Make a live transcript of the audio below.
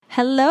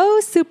Hello,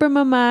 Super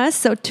Mamas.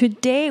 So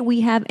today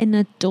we have an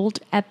adult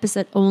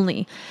episode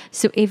only.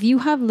 So if you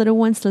have little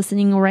ones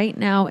listening right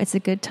now, it's a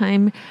good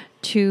time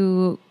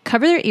to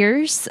cover their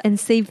ears and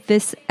save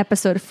this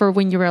episode for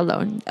when you're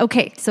alone.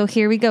 Okay, so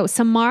here we go.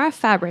 Samara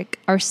Fabric,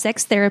 our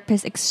sex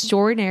therapist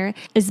extraordinaire,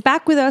 is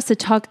back with us to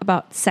talk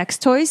about sex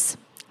toys,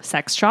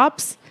 sex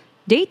shops,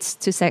 dates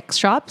to sex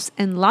shops,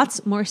 and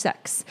lots more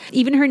sex.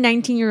 Even her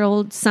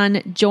 19-year-old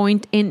son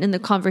joined in the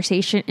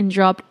conversation and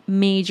dropped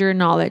major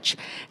knowledge.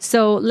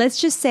 So let's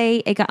just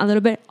say it got a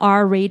little bit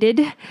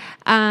R-rated.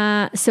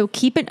 So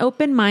keep an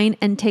open mind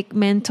and take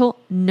mental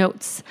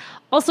notes.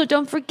 Also,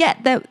 don't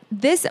forget that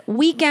this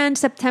weekend,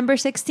 September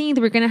 16th,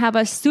 we're going to have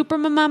a Super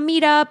Mama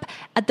meetup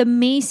at the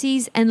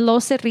Macy's and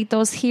Los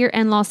Cerritos here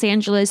in Los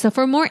Angeles. So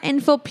for more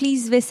info,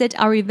 please visit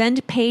our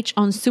event page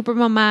on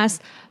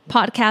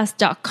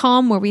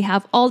supermamaspodcast.com where we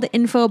have all the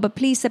info. But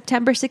please,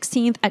 September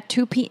 16th at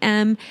 2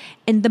 p.m.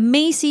 in the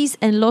Macy's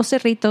and Los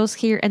Cerritos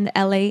here in the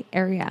LA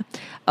area.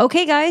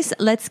 Okay, guys,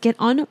 let's get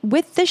on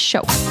with the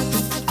show.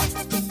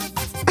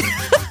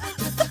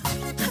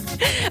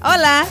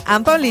 Hola,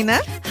 I'm Paulina.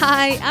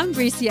 Hi, I'm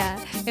Bricia,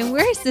 and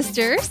we're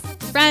sisters,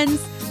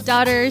 friends,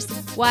 daughters,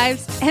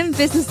 wives, and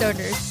business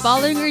owners,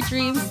 following our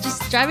dreams,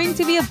 just striving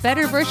to be a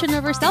better version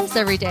of ourselves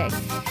every day.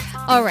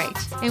 All right,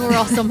 and we're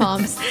also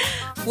moms.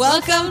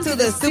 Welcome to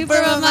the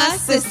Super Mama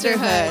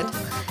Sisterhood.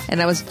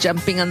 And I was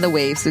jumping on the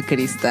waves with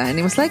Krista, and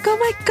it was like, oh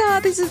my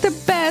God, this is the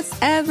best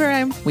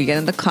ever. We get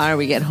in the car,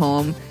 we get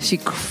home. She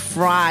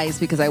cries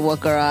because I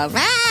woke her up.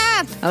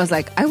 I was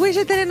like, I wish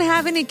I didn't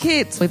have any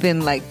kids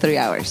within like 3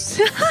 hours.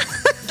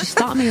 She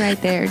stopped me right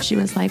there. She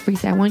was like,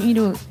 Bricia, I want you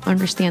to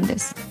understand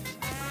this.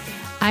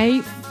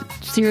 I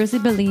seriously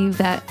believe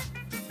that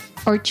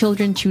our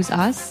children choose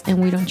us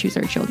and we don't choose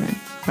our children.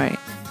 Right.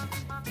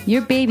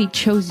 Your baby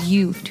chose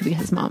you to be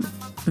his mom.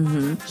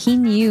 Mm-hmm. He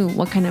knew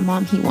what kind of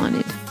mom he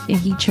wanted, and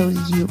he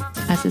chose you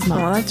as his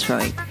mom. Oh, that's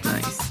really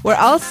nice. We're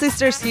all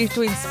sisters here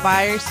to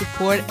inspire,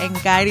 support, and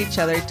guide each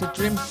other to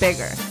dream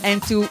bigger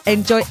and to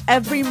enjoy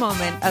every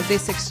moment of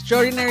this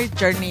extraordinary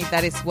journey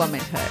that is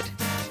womanhood.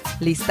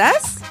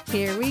 ¿Listas?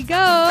 Here we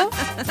go.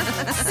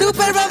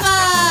 Super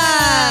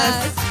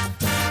Mamas!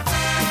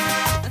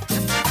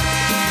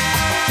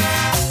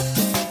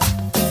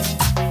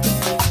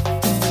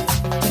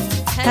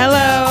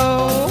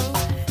 Hello.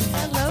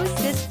 Hello,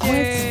 sisters.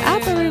 What's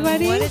up,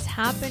 everybody? What is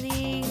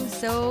happening?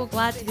 So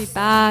glad to be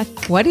back.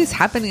 What is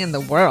happening in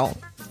the world?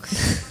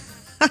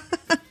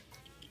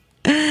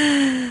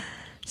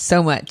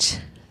 So much.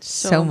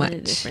 So many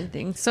much. different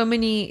things. So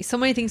many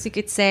things you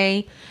could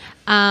say.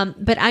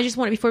 But I just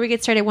want, before we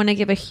get started, I want to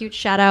give a huge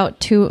shout out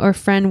to our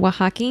friend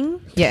Oaxaquín.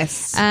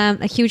 Yes.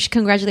 A huge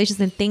congratulations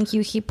and thank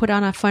you. He put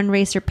on a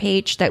fundraiser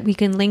page that we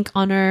can link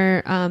on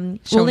our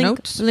show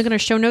notes. Link on our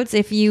show notes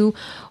if you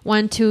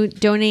want to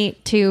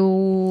donate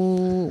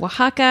to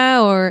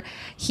Oaxaca, or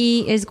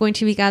he is going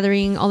to be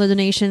gathering all the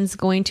donations,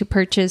 going to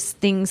purchase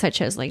things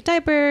such as like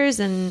diapers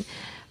and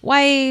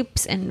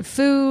wipes and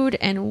food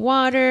and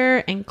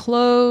water and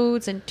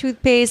clothes and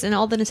toothpaste and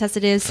all the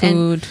necessities,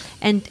 food,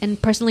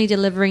 and personally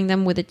delivering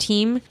them with a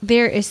team.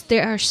 There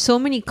are so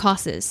many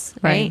causes,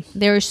 right?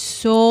 There are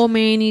so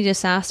many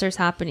disasters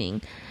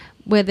happening,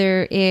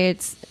 whether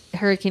it's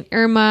Hurricane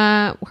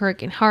Irma,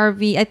 Hurricane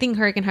Harvey. I think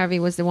Hurricane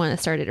Harvey was the one that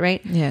started, right?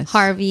 Yes.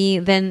 Harvey,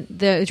 then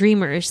the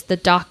Dreamers, the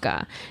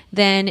DACA,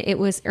 then it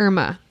was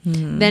Irma,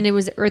 then it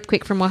was the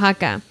earthquake from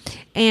Oaxaca.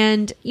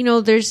 And, you know,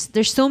 there's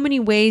so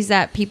many ways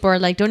that people are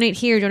like, donate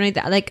here, donate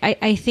that. Like,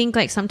 I think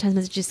like sometimes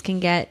messages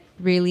can get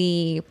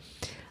really,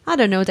 I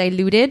don't know,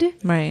 diluted.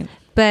 Right.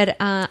 But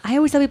I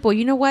always tell people,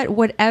 you know what?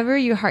 Whatever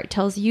your heart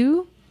tells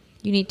you,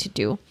 you need to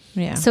do.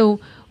 Yeah. So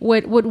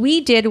what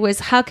we did was,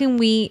 how can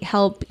we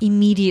help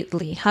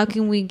immediately? How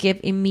can we give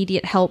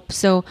immediate help?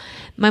 So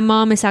my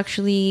mom is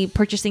actually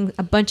purchasing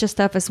a bunch of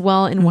stuff as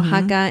well in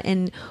Oaxaca,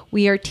 and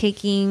we are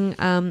taking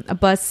not a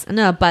bus,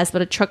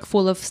 but a truck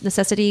full of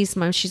necessities.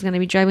 She's going to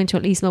be driving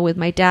to Isla with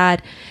my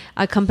dad,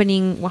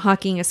 accompanying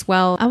Oaxaquín as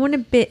well. I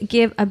want to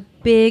give a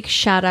big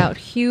shout out,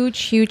 huge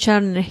shout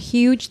out, and a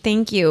huge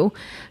thank you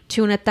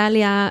to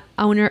Natalia,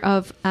 owner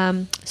of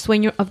the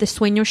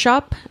Sueño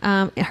Shop.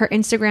 Her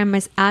Instagram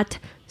is at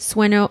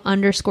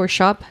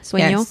Sueño_shop.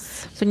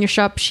 Sueño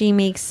Shop. She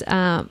makes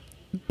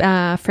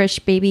fresh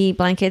baby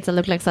blankets that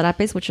look like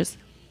sarapes, which is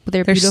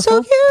they're beautiful.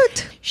 So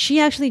cute. She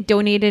actually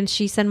donated.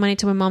 She sent money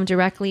to my mom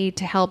directly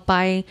to help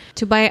buy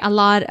a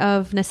lot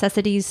of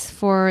necessities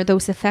for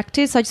those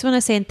affected. So I just want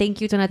to say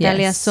thank you to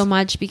Natalia so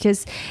much,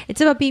 because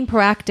it's about being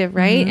proactive,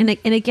 right?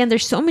 And again,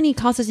 there's so many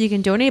causes you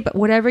can donate, but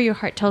whatever your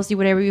heart tells you,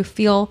 whatever you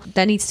feel,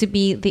 that needs to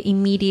be the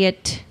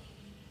immediate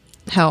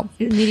help,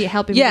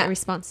 immediate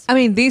response. I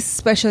mean, this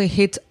especially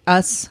hit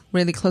us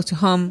really close to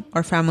home.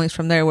 Our families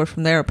from there were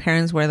from there. Our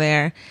parents were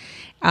there.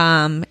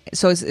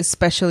 So it's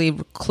especially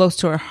close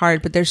to our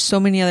heart, but there's so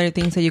many other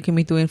things that you can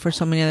be doing for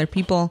so many other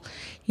people.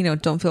 You know,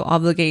 don't feel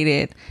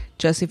obligated.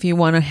 just if you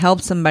want to help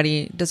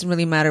somebody, it doesn't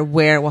really matter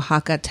where,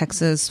 Oaxaca,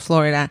 Texas,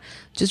 Florida,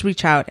 just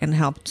reach out and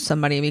help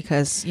somebody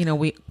because, you know,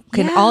 we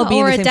can all be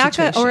in the same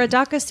situation. Or a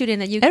DACA student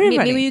that you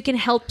Everybody. maybe you can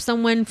help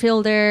someone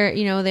fill their,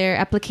 you know, their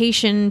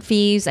application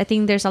fees. I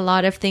think there's a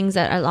lot of things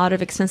that a lot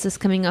of expenses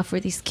coming up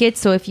for these kids.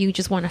 So if you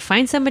just want to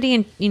find somebody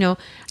and, you know,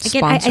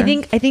 again,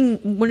 I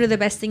think one of the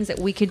best things that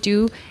we could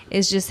do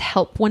is just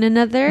help one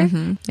another.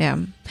 Yeah.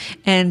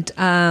 And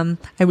I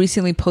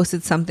recently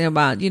posted something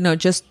about, you know,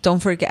 just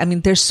don't forget. I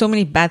mean, there's so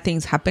many bad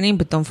things happening,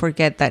 but don't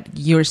forget that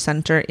your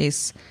center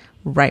is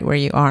right where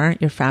you are,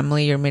 your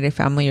family, your immediate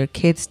family, your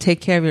kids.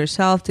 Take care of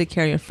yourself, take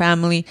care of your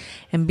family,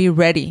 and be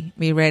ready.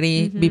 Be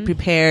ready, be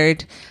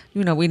prepared.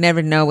 You know, we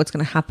never know what's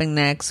going to happen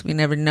next. We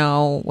never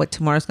know what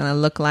tomorrow's going to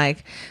look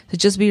like. So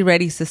just be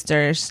ready,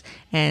 sisters,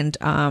 and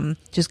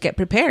just get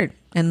prepared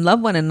and love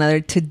one another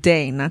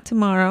today, not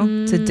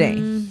tomorrow, today.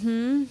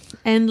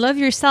 And love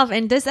yourself.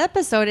 And this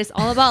episode is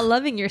all about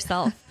loving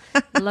yourself.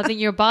 Loving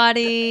your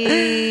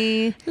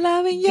body.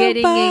 Loving your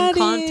getting body. in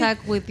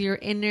contact with your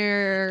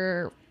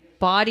inner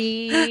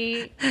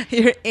body.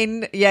 Your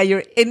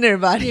inner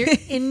body. Your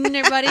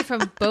inner body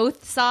from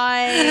both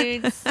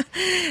sides.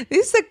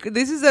 This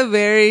is a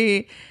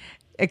very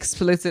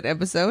explicit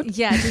episode.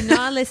 Yeah, do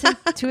not listen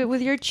to it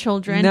with your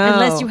children No.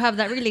 unless you have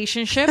that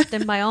relationship.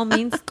 Then by all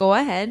means, go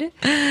ahead.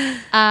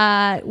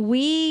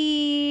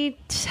 We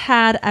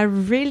had a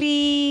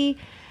really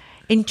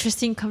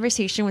interesting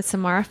conversation with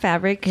Samara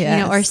Fabric, Yes.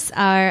 you know,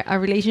 our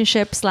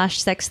relationship /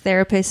 sex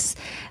therapist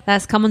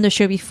that's come on the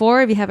show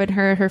before. If you haven't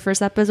heard her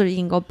first episode, you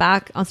can go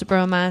back on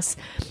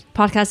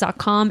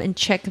superromaspodcast.com and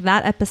check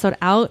that episode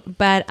out.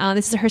 But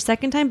this is her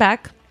second time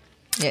back.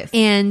 Yes.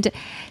 And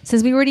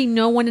since we already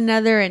know one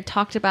another and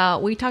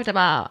we talked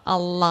about a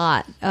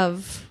lot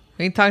of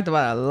We talked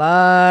about a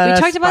lot. we of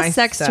talked about spice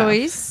sex stuff.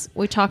 toys.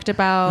 We talked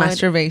about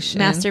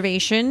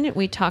Masturbation.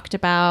 We talked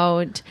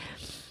about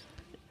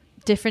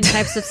different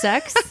types of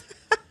sex,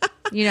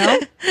 you know,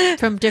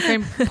 from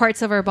different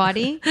parts of our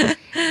body.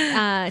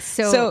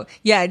 So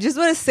yeah, I just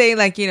want to say,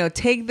 like, you know,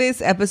 take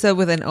this episode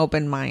with an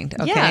open mind.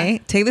 Okay. Yeah.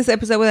 Take this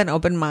episode with an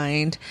open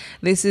mind.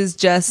 This is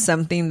just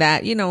something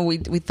that, you know, we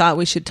thought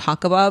we should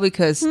talk about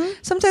because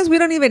sometimes we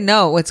don't even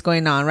know what's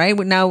going on, right?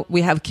 Now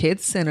we have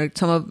kids and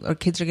some of our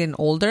kids are getting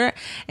older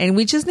and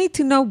we just need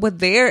to know what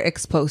they're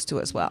exposed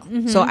to as well.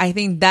 So I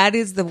think that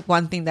is the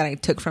one thing that I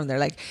took from there.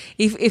 Like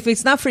if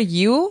it's not for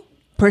you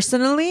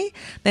personally,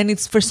 then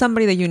it's for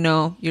somebody that you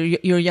know,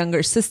 your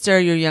younger sister,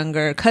 your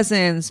younger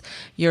cousins,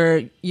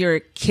 your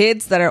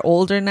kids that are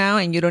older now,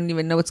 and you don't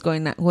even know what's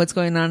going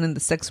on in the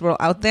sex world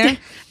out there,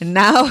 and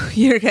now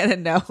you're gonna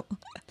know.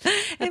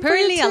 And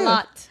apparently for you a too.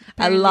 lot.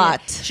 A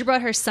lot. She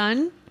brought her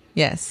son.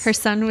 Yes, Her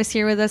son was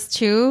here with us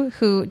too,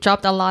 who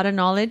dropped a lot of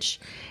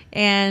knowledge.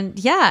 And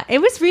yeah, it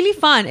was really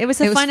fun. It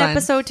was a fun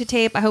episode to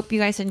tape. I hope you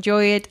guys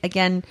enjoy it.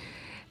 Again,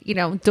 you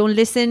know, don't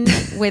listen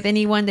with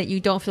anyone that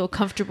you don't feel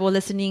comfortable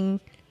listening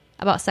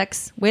about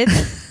sex with.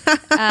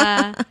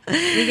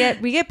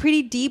 We get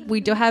pretty deep.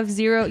 We do have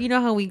zero, you know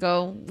how we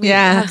go. We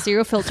have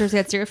zero filters. We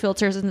had zero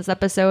filters in this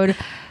episode.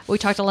 We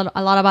talked a lot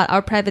about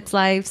our private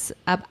lives,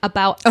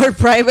 about our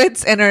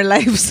privates and our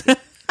lives.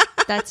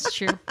 That's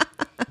true.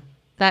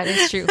 That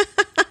is true.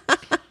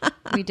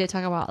 We did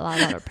talk about a lot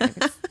about our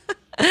privates.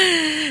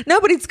 No,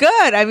 but it's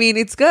good. I mean,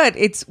 it's good.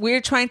 We're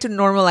trying to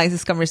normalize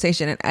this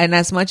conversation. And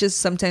as much as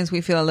sometimes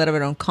we feel a little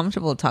bit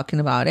uncomfortable talking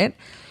about it,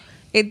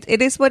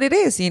 it is what it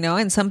is, you know,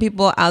 and some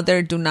people out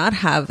there do not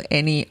have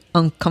any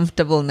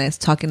uncomfortableness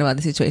talking about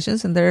the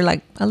situations and they're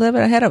like a little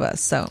bit ahead of us.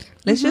 So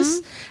let's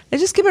just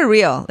keep it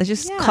real. Let's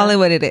just call it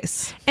what it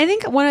is. I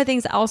think one of the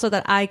things also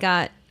that I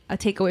got a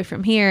takeaway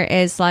from here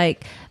is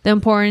like the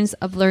importance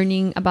of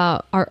learning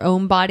about our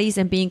own bodies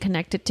and being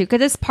connected to,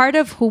 because it's part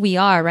of who we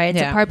are, right?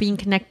 It's a part of being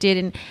connected.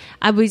 And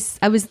I was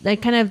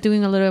like kind of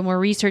doing a little bit more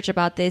research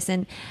about this,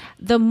 and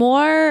the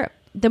more,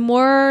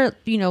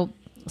 you know,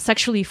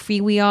 sexually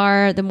free we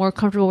are, the more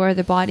comfortable we are with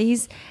the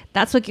bodies,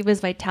 that's what gives us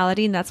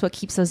vitality and that's what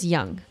keeps us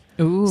young.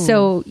 Ooh.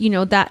 So, you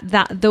know, that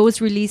those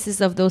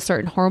releases of those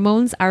certain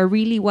hormones are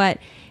really what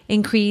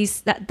increase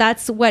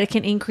that's what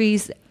can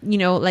increase, you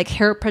know, like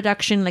hair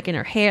production, like in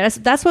her hair.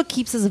 That's what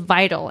keeps us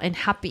vital and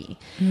happy.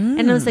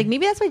 And I was like,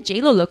 maybe that's why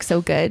JLo looks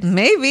so good.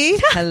 Maybe.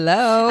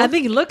 Hello. I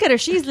think, look at her,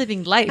 she's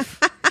living life.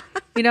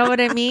 You know what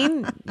I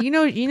mean? You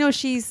know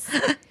she's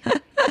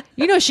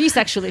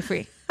sexually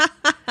free.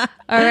 All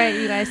right,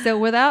 you guys. So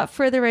without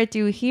further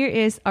ado, here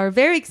is our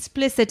very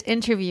explicit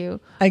interview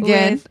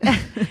again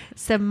with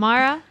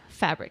Samara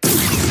Fabric.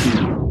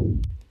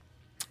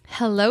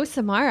 Hello,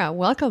 Samara.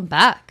 Welcome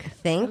back.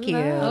 Thank you.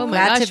 Oh my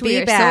Glad gosh, to be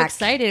we are back. so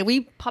excited.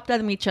 We popped out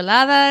the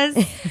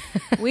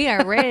micheladas. We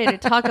are ready to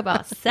talk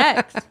about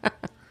sex.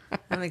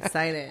 I'm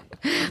excited.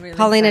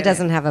 Paulina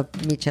doesn't have a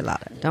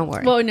michelada. Don't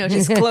worry. Well, no,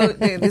 she's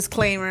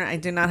disclaimer, I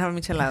do not have a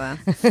michelada.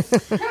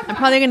 I'm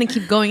probably going to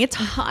keep going. It's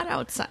hot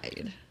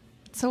outside.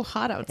 It's so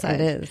hot outside.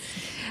 It is.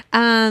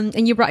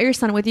 And you brought your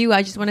son with you.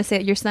 I just want to say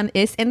that your son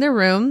is in the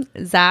room,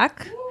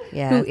 Zach,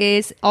 Yeah. who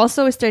is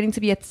also starting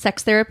to be a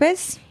sex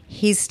therapist.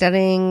 He's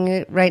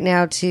studying right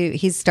now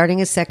he's starting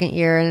his second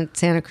year in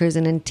Santa Cruz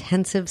in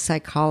intensive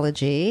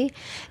psychology,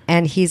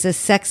 and he's a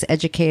sex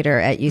educator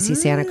at UC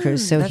Santa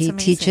Cruz. So he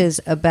teaches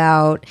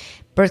about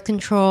birth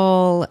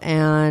control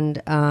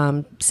and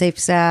safe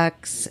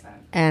sex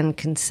and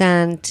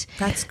consent.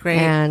 That's great.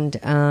 And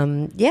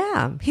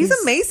he's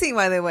amazing,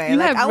 by the way. You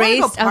Like, have I wanna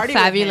go raised a party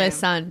with fabulous him.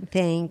 son.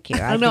 Thank you.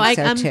 I don't know.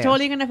 I'm too.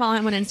 totally going to follow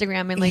him on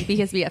Instagram and like be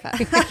his BFF.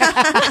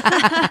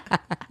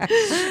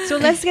 So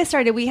let's get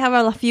started. We have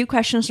a few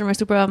questions from our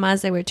super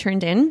mamas that were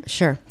turned in.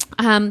 Sure.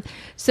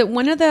 So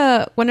one of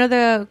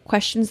the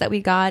questions that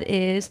we got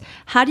is,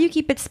 how do you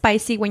keep it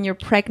spicy when you're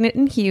pregnant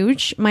and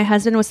huge? My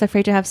husband was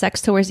afraid to have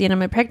sex towards the end of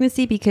my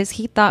pregnancy because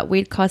he thought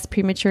we'd cause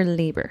premature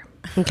labor.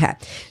 Okay.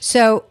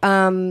 So,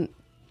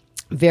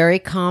 very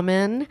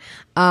common.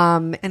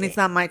 And it's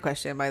not my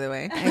question, by the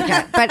way.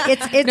 Okay. But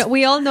it's No,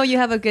 we all know you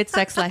have a good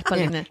sex life,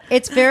 Paulina.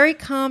 It's very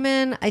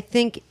common. I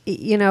think,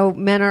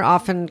 men are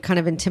often kind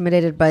of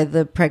intimidated by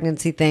the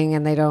pregnancy thing,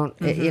 and they don't,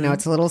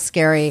 it's a little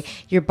scary.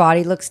 Your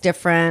body looks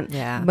different.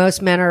 Yeah.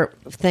 Most men are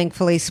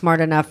thankfully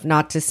smart enough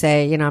not to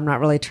say, I'm not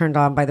really turned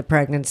on by the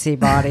pregnancy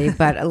body,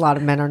 but a lot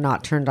of men are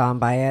not turned on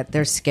by it.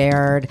 They're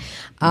scared.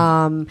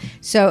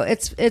 So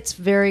it's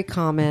very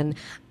common.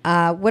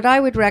 What I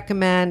would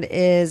recommend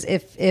is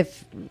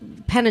if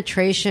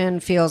penetration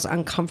feels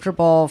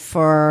uncomfortable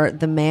for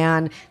the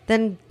man,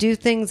 then do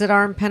things that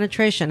aren't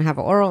penetration. Have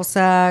oral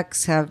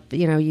sex,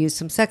 use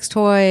some sex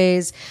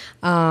toys,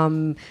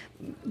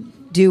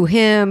 do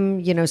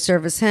him,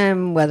 service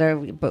him,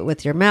 but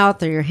with your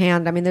mouth or your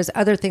hand. I mean, there's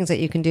other things that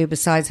you can do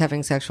besides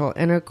having sexual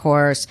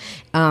intercourse,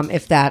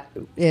 if that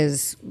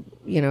is,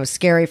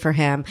 scary for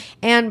him.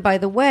 And by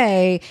the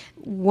way,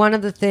 one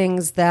of the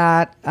things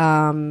that,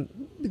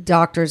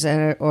 doctors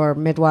or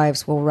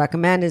midwives will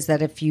recommend is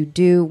that if you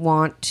do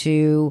want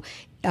to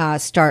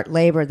start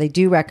labor, they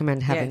do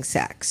recommend having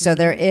sex. So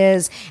there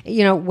is,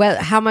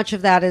 how much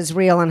of that is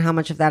real and how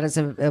much of that is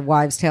a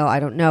wives' tale,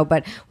 I don't know.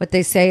 But what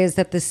they say is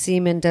that the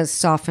semen does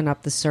soften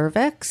up the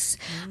cervix,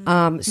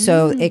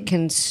 so it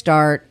can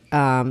start,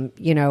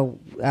 dilating.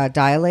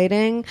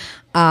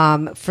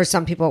 For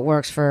some people, it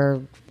works.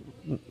 For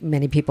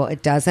many people,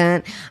 it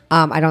doesn't.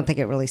 I don't think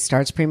it really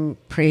starts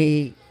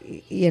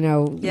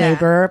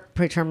labor,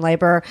 preterm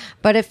labor.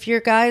 But if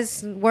your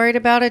guy's worried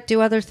about it, do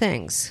other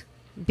things.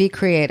 Be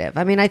creative.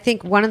 I mean, I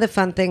think one of the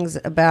fun things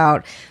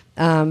about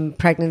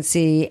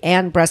pregnancy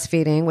and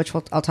breastfeeding, which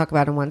I'll talk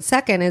about in 1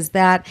 second, is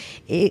that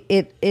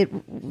it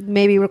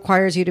maybe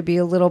requires you to be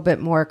a little bit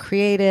more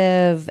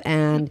creative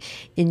and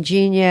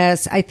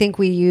ingenious. I think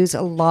we use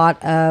a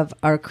lot of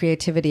our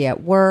creativity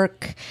at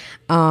work,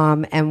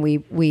 and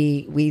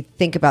we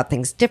think about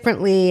things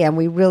differently, and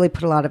we really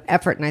put a lot of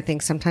effort. And I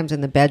think sometimes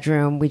in the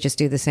bedroom we just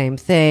do the same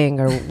thing,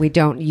 or we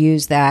don't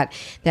use that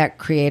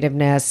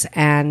creativeness,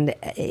 and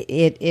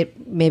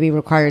it maybe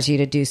requires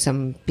you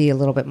to be a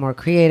little bit more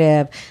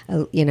creative.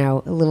 A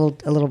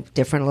little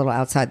different, a little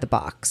outside the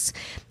box.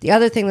 The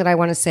other thing that I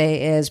want to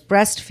say is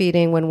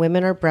breastfeeding. When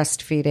women are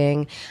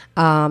breastfeeding,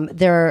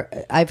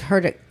 I've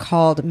heard it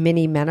called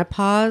mini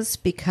menopause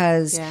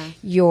because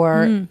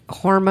your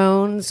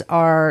hormones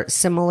are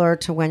similar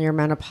to when you're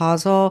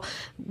menopausal,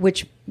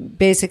 which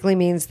basically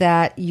means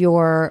that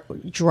you're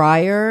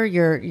drier,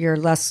 you're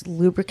less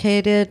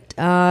lubricated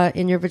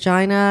in your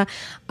vagina.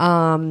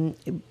 When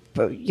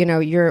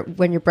you're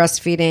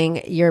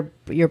breastfeeding,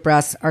 your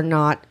breasts are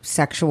not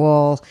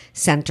sexual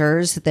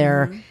centers.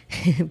 They're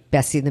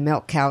Bessie the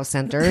milk cow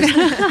centers.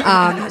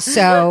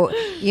 So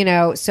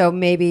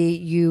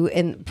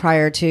maybe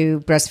prior to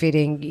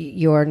breastfeeding,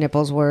 your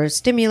nipples were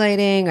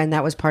stimulating and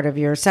that was part of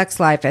your sex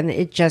life. And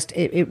it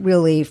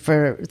really,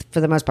 for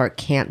the most part,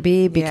 can't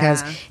be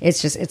because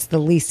it's the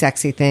least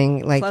sexy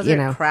thing. Like, plus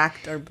they're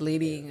cracked or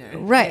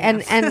bleeding. Right.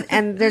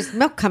 And there's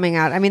milk coming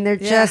out. I mean, they're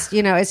just,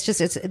 and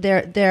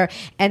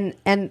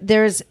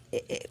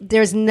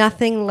there's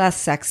nothing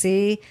less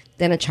sexy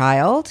than a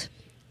child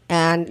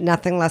and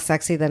nothing less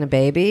sexy than a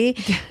baby.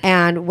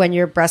 And when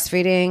you're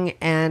breastfeeding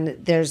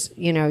and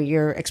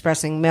you're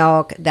expressing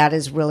milk, that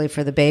is really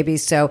for the baby.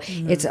 So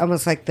it's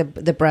almost like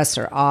the breasts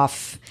are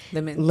off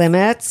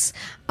limits.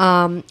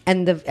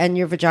 And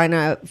your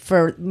vagina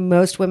for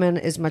most women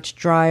is much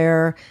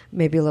drier,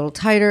 maybe a little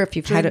tighter. If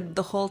you've had it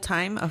the whole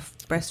time of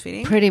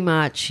breastfeeding, pretty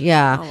much,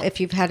 yeah. Oh.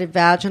 If you've had a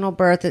vaginal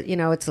birth,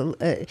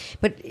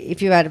 but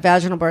if you've had a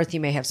vaginal birth,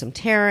 you may have some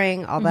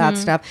tearing, all that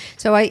stuff.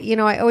 So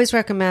I always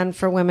recommend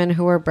for women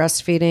who are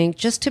breastfeeding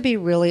just to be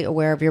really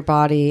aware of your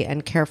body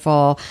and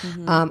careful.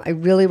 I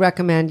really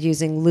recommend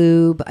using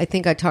lube. I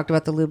think I talked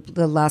about the lube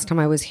the last time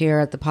I was here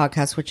at the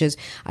podcast, which is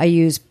I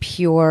use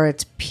Pure.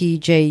 It's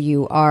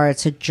PJUR.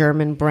 It's a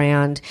German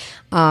brand,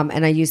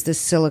 and I use this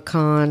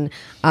silicone.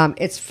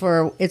 It's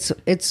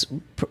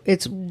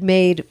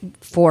made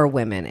for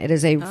women. It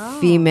is a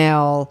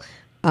female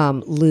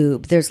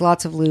lube. There's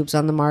lots of lubes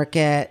on the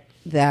market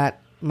that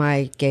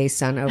my gay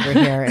son over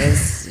here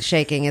is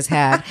shaking his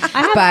head.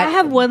 I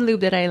have one lube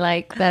that I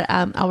like that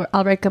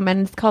I'll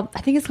recommend.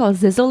 I think it's called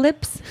Zizzle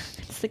Lips.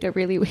 It's like a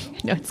really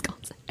weird. No, it's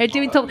called. I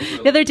even told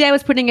the other day I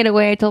was putting it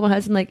away. I told my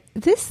husband like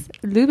this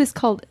lube is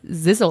called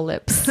Zizzle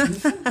Lips,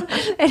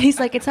 and he's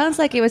like, it sounds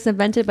like it was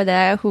invented by the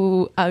guy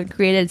who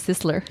created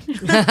Sizzler.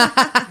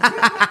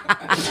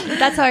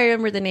 That's how I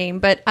remember the name.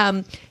 But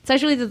it's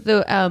actually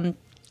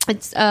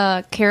it's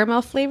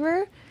caramel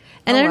flavor.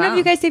 And I don't know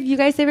if you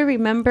guys ever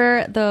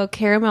remember the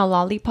caramel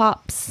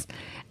lollipops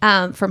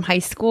from high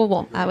school.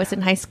 Well, I was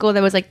in high school.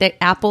 There was like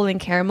the apple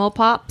and caramel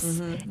pops.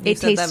 Mm-hmm. It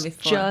tastes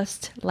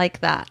just like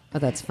that. Oh,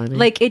 that's funny.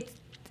 Like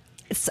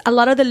it's a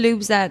lot of the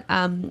lubes that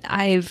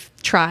I've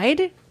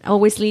tried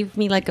always leave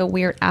me like a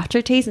weird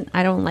aftertaste, and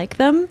I don't like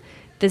them.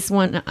 This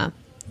one,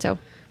 so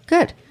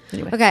good.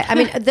 Anyway. Okay. I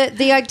mean,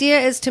 the idea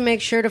is to make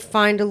sure to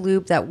find a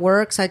lube that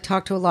works. I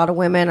talk to a lot of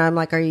women. I'm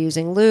like, are you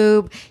using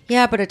lube?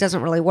 Yeah, but it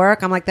doesn't really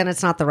work. I'm like, then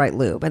it's not the right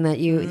lube. And that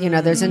you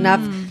know, there's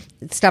enough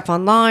stuff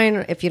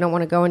online. If you don't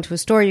want to go into a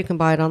store, you can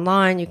buy it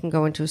online. You can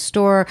go into a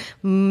store.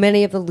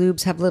 Many of the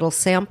lubes have little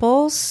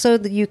samples so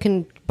that you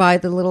can buy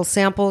the little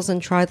samples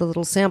and try the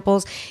little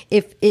samples.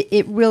 If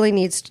it really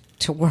needs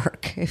to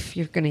work if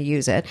you're going to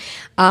use it.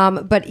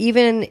 But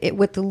even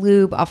with the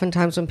lube,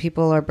 oftentimes when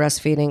people are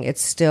breastfeeding,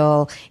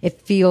 it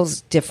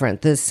feels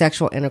different. The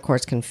sexual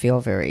intercourse can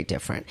feel very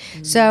different.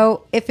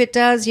 So if it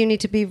does, you need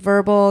to be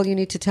verbal. You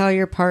need to tell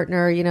your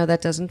partner, you know,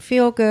 that doesn't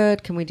feel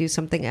good. Can we do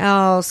something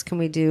else? Can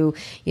we do,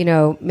 you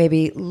know,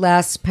 maybe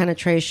less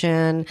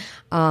penetration?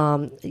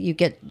 You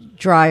get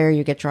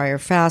drier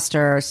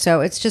faster.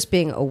 So it's just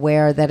being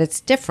aware that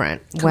it's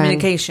different.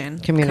 Communication.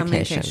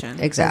 Communication.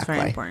 Exactly. That's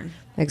very important.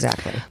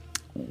 Exactly.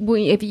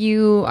 if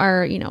you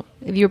are,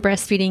 if you're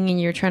breastfeeding and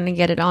you're trying to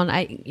get it on,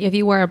 if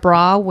you wear a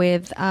bra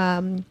with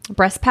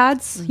breast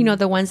pads, Mm-hmm.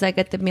 the ones that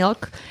get the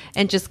milk,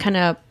 and just kind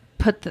of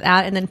put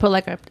that and then put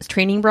like a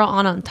training bra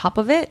on top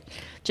of it,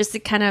 just to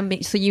kind of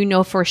make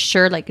so for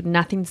sure like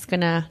nothing's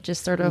gonna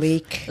just sort of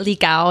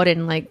leak out,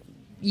 and like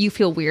you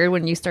feel weird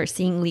when you start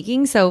seeing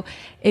leaking. So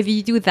if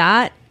you do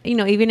that,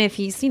 even if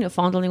he's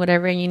fondling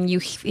whatever, and you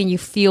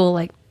feel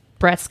like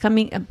breast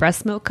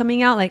milk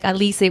coming out, like at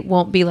least it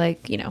won't be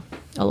like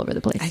all over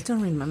the place. I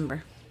don't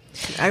remember.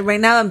 Right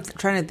now I'm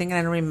trying to think, and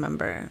I don't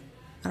remember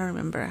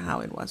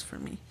how it was for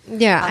me.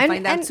 Yeah, I'll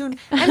find out soon.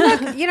 And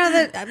look,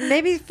 that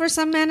maybe for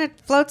some men it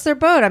floats their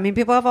boat. I mean,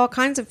 people have all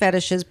kinds of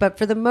fetishes, but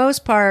for the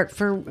most part,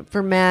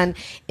 for men,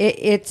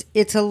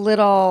 it's a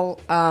little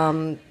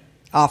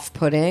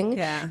off-putting.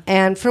 Yeah.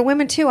 And for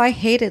women too, I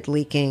hated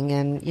leaking,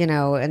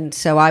 and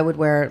so I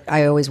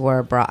always wore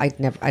a bra. I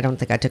don't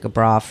think I took a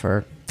bra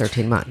for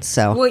 13 months.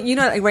 So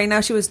well, right now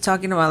she was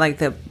talking about like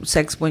the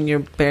sex when you're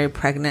very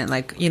pregnant.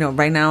 Like,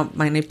 right now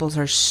my nipples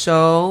are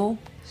so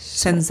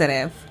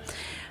sensitive,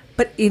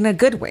 but in a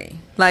good way.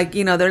 Like,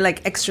 they're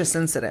like extra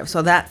sensitive.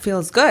 So that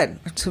feels good.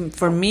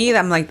 For me,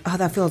 I'm like, oh,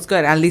 that feels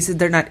good. At least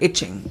they're not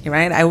itching,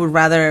 right? I would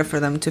rather for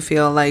them to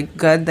feel like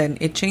good than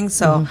itching.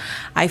 So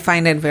I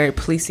find it very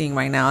pleasing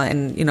right now.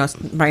 And,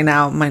 right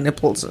now my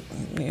nipples,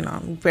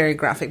 very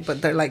graphic,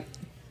 but they're like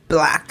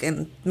black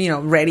and,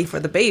 ready for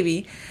the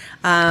baby.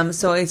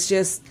 So it's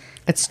just...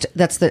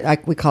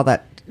 we call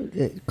that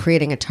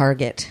creating a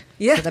target.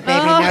 Yeah, so the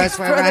baby knows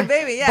where for the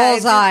baby. Yeah,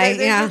 bullseye.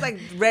 They're just like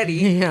ready.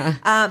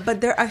 Yeah, but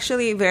they're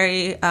actually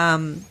very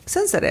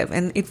sensitive,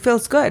 and it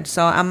feels good.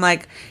 So I'm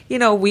like,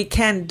 we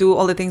can't do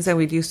all the things that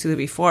we used to do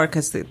before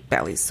because the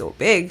belly's so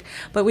big.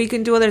 But we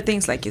can do other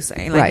things, like you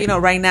say. Like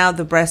right now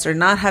the breasts are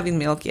not having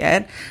milk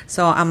yet,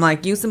 so I'm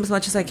like, use them as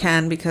much as I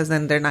can, because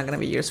then they're not going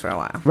to be used for a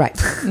while. Right.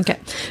 Okay.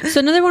 So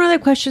another one of the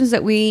questions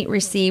that we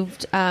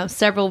received,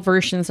 several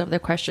versions of the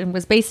question,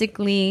 was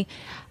basically.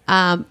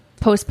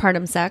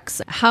 Postpartum sex.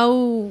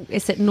 How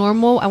is it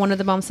normal? One of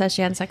the moms says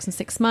she had sex in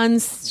 6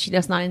 months. She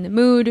does not in the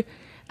mood.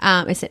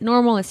 Is it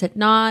normal? Is it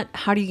not?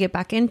 How do you get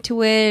back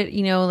into it?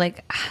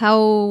 Like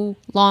how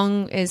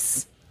long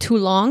is too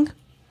long?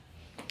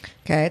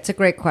 Okay, it's a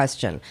great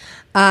question.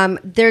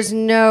 There's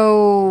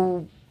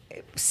no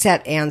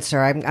set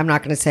answer. I'm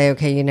not going to say,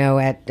 okay,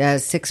 at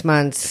 6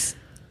 months,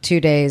 2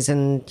 days,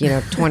 and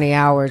 20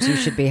 hours, you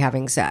should be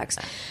having sex.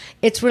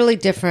 It's really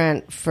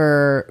different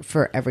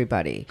for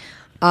everybody.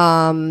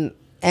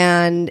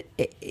 And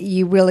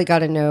you really got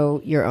to know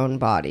your own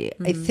body.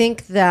 I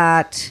think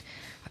that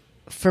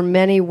for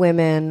many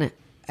women,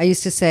 I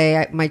used to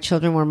say my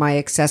children were my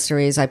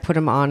accessories. I put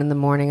them on in the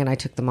morning and I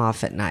took them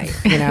off at night.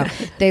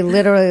 They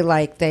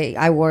literally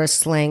I wore a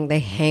sling. They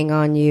hang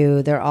on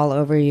you. They're all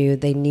over you.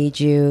 They need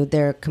you.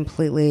 They're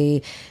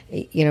completely,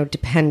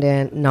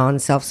 dependent,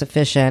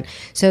 non-self-sufficient.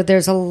 So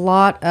there's a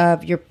lot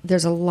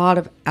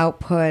of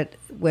output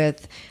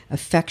with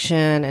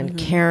affection and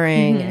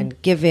caring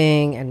and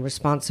giving and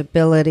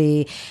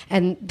responsibility.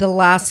 And the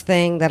last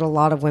thing that a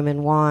lot of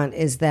women want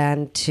is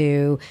then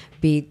to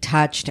be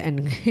touched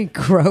and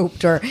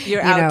groped, or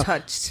you're out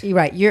touched.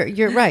 Right.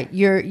 You're right.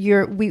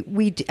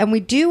 We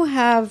do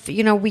have,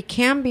 we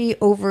can be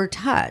over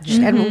touched,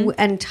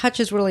 and touch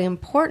is really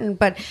important,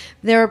 but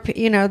there are,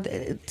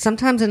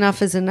 sometimes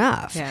enough is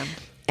enough. Yeah.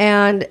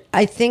 And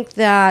I think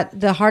that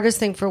the hardest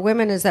thing for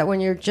women is that when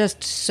you're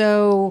just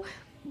so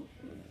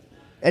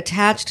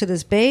attached to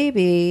this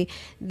baby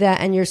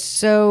and you're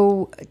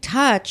so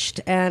touched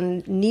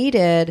and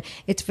needed,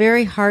 it's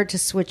very hard to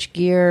switch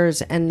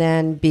gears and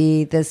then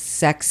be this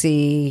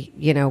sexy,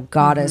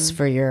 goddess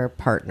for your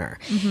partner.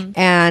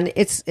 And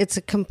it's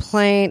a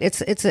complaint.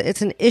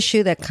 It's an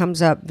issue that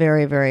comes up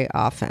very, very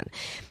often.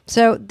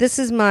 So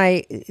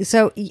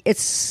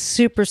it's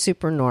super,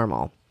 super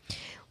normal.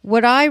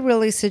 What I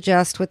really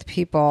suggest with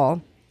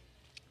people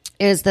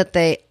is that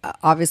they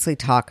obviously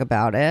talk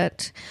about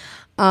it.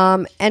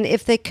 And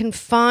if they can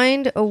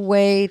find a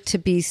way to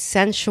be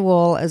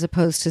sensual as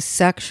opposed to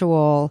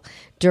sexual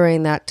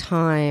during that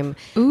time.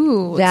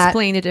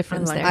 Explain the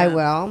difference there. I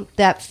will.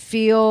 That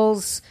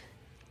feels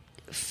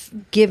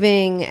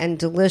giving and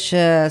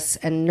delicious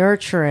and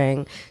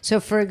nurturing. So,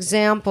 for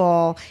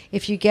example,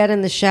 if you get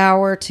in the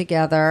shower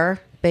together,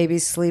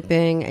 baby's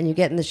sleeping, and you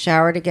get in the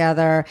shower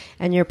together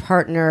and your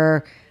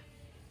partner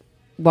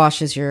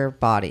washes your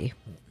body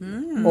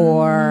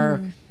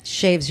or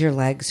shaves your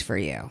legs for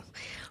you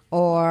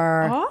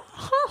or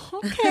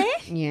okay.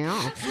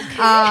 Yeah.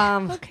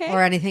 Okay.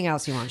 Or anything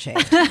else you want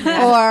shaved.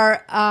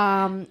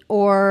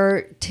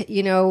 Or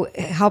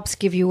helps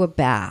give you a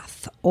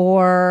bath,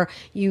 or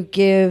he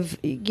gives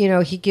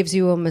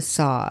you a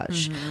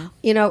massage.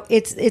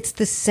 It's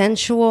the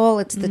sensual,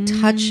 it's the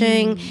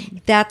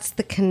touching, that's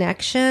the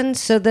connection.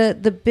 So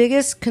the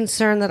biggest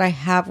concern that I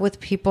have with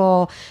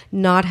people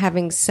not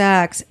having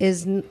sex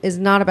is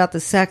not about the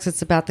sex,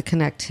 it's about the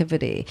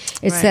connectivity.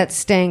 It's that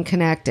staying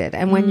connected.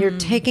 And when you're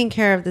taking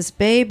care of this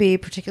baby,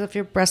 particularly if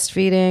you're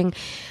breastfeeding,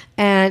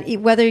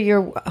 and whether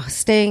you're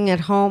staying at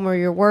home or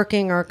you're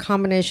working or a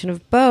combination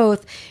of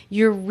both,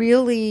 you're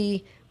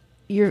really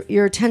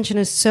your attention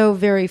is so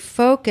very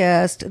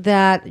focused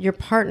that your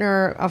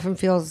partner often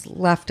feels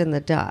left in the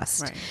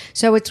dust. Right.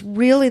 So it's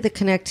really the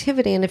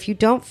connectivity. And if you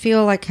don't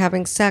feel like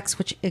having sex,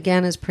 which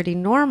again is pretty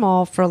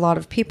normal for a lot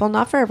of people,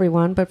 not for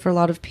everyone, but for a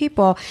lot of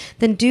people,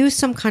 then do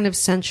some kind of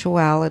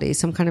sensuality,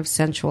 some kind of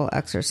sensual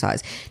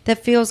exercise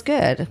that feels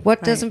good.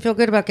 What doesn't feel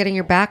good about getting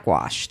your back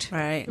washed?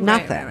 Right.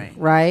 Nothing.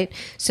 Right.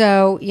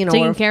 So,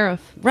 Taken care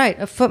of. Right.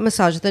 A foot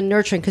massage, the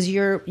nurturing, because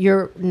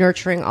you're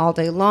nurturing all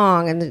day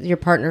long, and your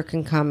partner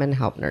can come and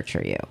help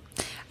nurture you.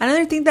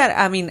 Another thing that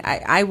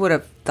I would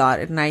have thought,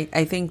 and I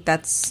think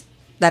that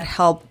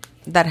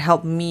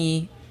helped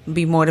me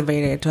be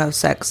motivated to have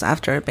sex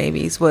after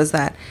babies, was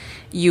that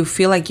you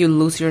feel like you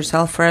lose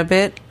yourself for a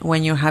bit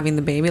when you're having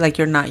the baby. Like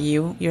you're not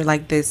you're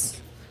like this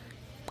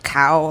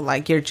cow,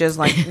 like you're just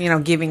like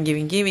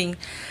giving.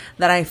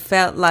 That I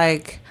felt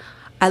like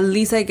at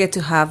least I get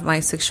to have my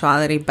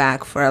sexuality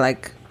back for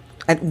like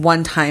at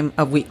one time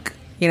a week.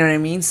 You know what I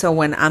mean? So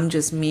when I'm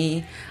just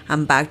me,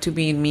 I'm back to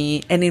being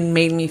me, and it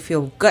made me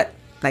feel good.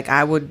 Like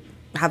I would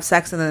have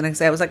sex, and then the next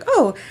day I was like,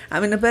 oh,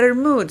 I'm in a better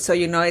mood. So,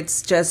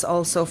 it's just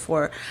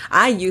also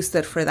I used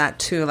it for that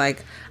too.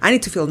 Like I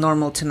need to feel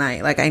normal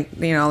tonight. Like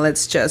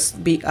let's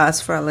just be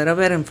us for a little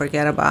bit and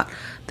forget about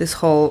this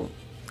whole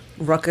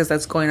ruckus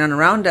that's going on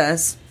around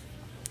us.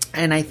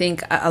 And I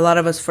think a lot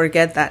of us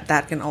forget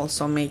that can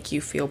also make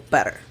you feel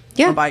better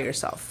about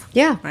yourself.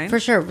 Yeah, right? For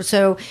sure.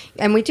 So,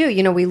 and we do,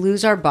 we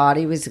lose our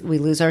body, we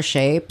lose our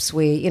shapes,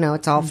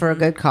 it's all for a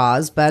good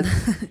cause, but,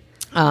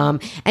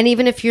 and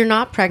even if you're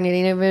not pregnant,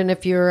 even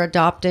if you're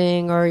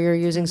adopting or you're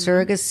using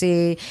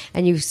surrogacy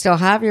and you still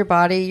have your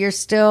body, you're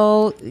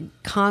still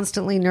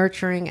constantly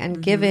nurturing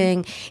and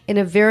giving in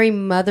a very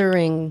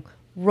mothering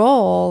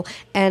role.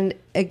 And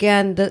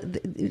again,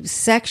 the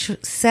sex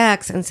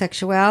and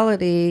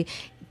sexuality,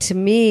 to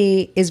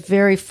me, is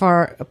very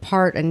far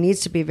apart and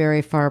needs to be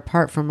very far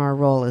apart from our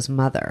role as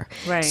mother.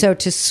 Right. So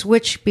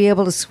to be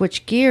able to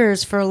switch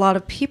gears for a lot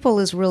of people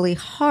is really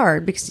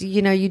hard because, you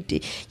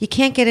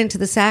can't get into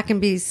the sack and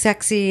be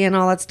sexy and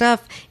all that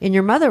stuff in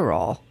your mother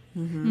role,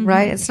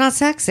 right? It's not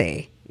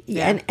sexy.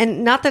 Yeah.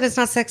 And not that it's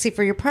not sexy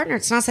for your partner,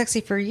 it's not sexy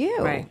for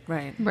you.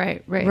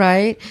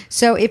 Right.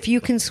 So if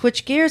you can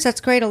switch gears, that's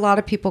great. A lot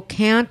of people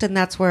can't, and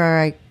that's where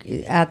I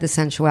add the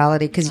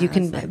sensuality, because you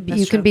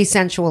can be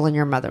sensual in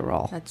your mother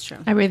role. That's true.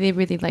 I really,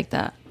 really like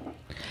that.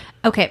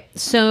 Okay,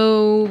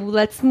 so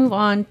let's move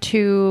on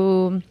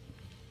to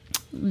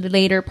the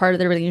later part of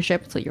the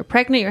relationship. So you're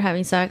pregnant, you're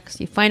having sex,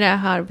 you find out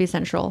how to be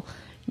sensual.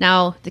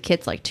 Now the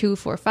kid's like 2,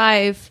 4,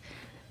 5.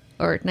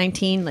 Or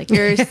 19, like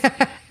yours.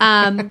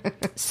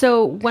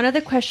 So one of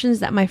the questions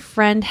that my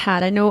friend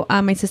had, I know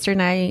my sister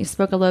and I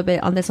spoke a little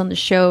bit on this on the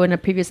show in a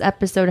previous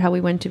episode, how we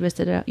went to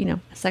visit a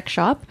sex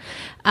shop.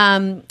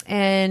 And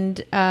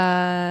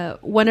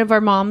one of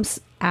our moms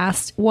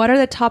asked, what are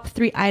the top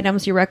 3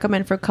 items you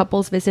recommend for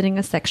couples visiting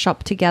a sex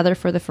shop together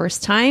for the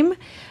first time?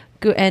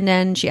 And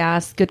then she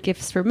asked, good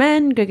gifts for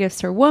men, good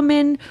gifts for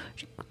women.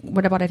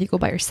 What about if you go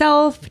by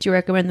yourself? Do you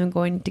recommend them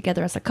going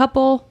together as a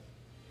couple?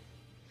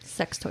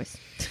 Sex toys.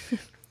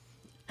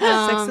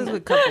 Sex is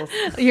with couples.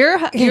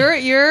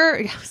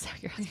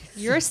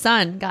 Your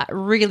son got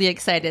really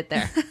excited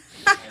there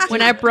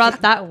when I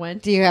brought that one.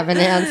 Do you have an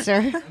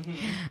answer?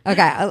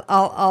 Okay,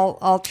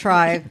 I'll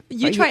try.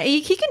 You try.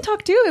 He can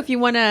talk too if you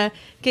want to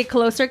get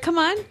closer. Come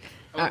on.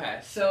 Okay,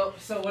 so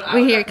what I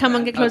Wait, would here, come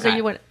on, recommend- get closer. Okay.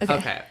 You want?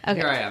 Okay,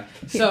 here I am.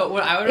 So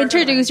what I would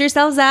Introduce recommend-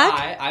 yourself, Zach.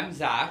 Hi, I'm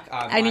Zach.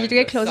 I need you to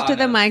get closer to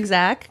the mic,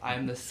 Zach.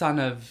 I'm the son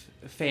of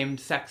famed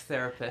sex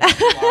therapist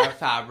Laura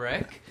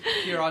Fabric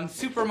here on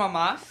Super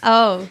Mamas.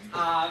 Oh,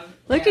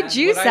 look and at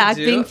you, what I Zach,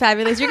 do- being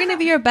fabulous. You're going to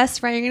be your best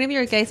friend. You're going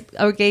to be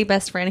our gay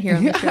best friend here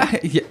on the show.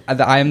 Yeah,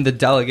 I am the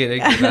delegated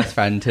best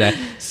friend today.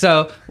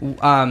 So,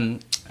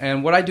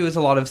 and what I do is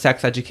a lot of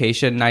sex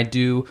education.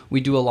 And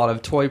we do a lot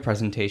of toy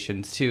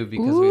presentations too,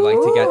 because we like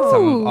to get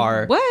some of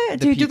our What? the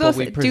Do you do people those?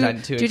 we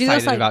present to do you do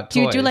excited those? about Do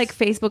you toys. do like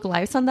Facebook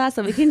Lives on that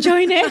so we can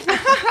join in?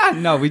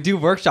 No, we do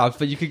workshops,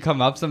 but you can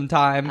come up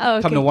sometime. Oh,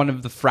 okay. Come to one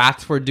of the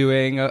frats we're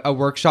doing a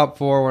workshop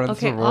for, one of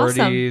the Okay,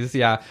 sororities.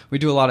 Yeah, we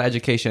do a lot of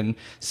education.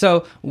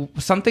 So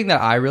something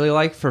that I really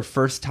like for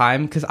first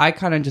time, because I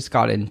kind of just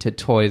got into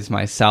toys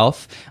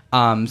myself.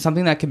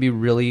 Something that can be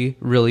really,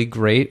 really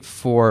great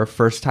for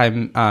first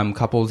time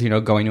couples,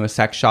 going to a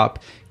sex shop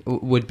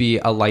would be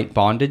a light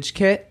bondage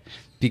kit,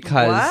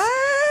 because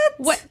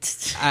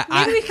What? I-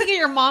 Maybe we can get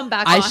your mom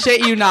back I on.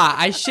 shit you not.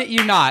 I shit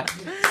you not.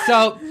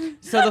 So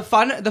the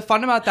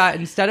fun about that,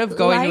 instead of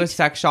going to a Light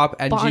sex shop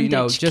and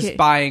bondage just kit.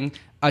 buying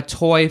a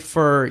toy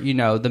for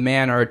the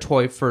man or a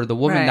toy for the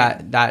woman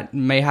Right. that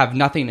may have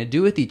nothing to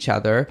do with each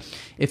other,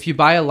 if you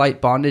buy a light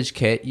bondage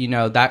kit,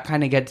 that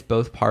kind of gets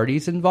both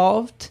parties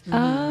involved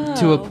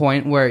to a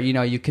point where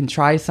you can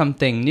try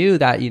something new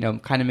that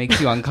kind of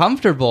makes you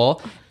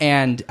uncomfortable,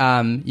 and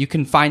you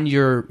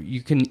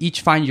can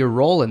each find your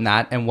role in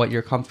that and what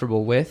you're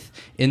comfortable with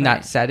in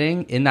that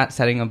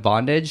setting of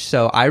bondage.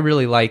 So I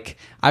really like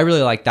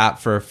that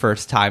for a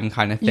first time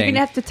kind of thing. You're going to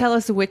have to tell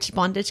us which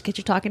bondage kit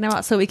you're talking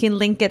about so we can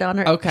link it on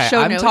our Okay,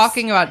 show I'm notes.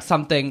 talking about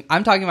something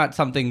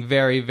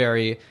very,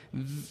 very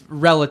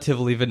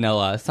relatively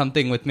vanilla.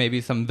 Something with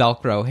maybe some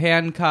Velcro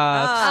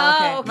handcuffs.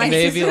 Oh, okay.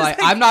 Maybe like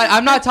I'm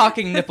not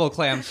talking nipple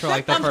clamps for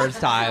like the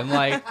first time.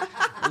 Like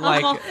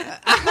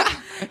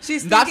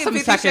She's that's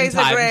thinking some 50 second Shades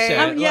of time Grey. shit.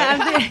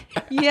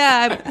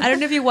 I don't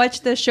know if you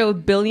watched the show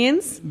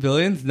Billions,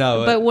 Billions,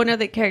 no. but one of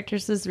the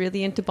characters is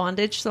really into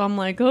bondage, so I'm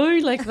like, oh,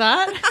 you like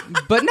that?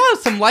 But no,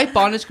 some light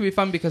bondage can be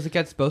fun because it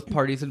gets both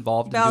parties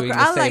involved in Velcro. doing I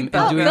the same like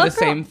Velcro. and doing the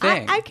same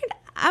thing.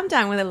 I'm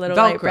down with a little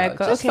light Velcro,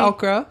 Velcro. just Okay.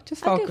 Velcro,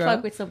 just I can Velcro.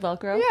 fuck with some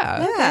Velcro.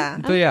 Yeah, Yeah.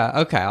 But yeah,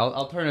 okay.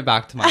 I'll turn it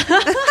back to my.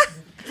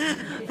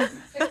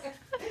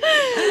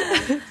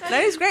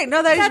 That is great.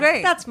 No, that is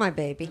great. That's my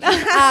baby.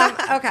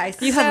 Okay,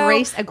 You have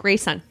raised a gray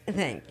son.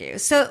 Thank you.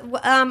 So,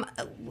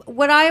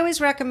 what I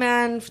always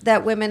recommend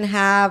that women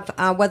have,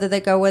 whether they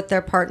go with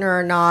their partner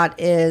or not,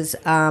 is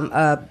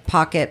a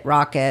pocket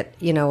rocket.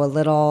 A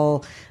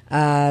little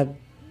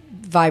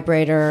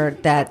vibrator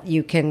that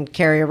you can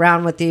carry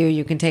around with you.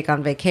 You can take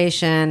on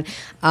vacation.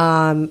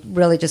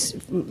 Really,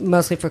 just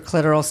mostly for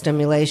clitoral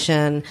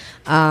stimulation.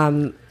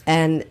 And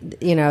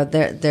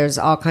there's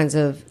all kinds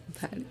of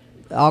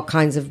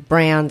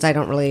brands. I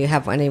don't really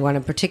have anyone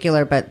in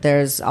particular, but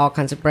there's all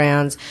kinds of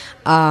brands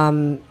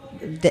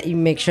that you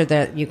make sure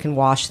that you can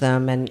wash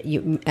them,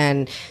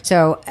 and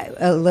so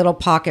a little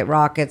pocket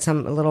rocket, a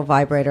little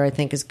vibrator, I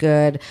think is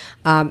good.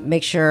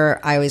 Make sure,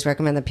 I always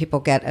recommend that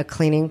people get a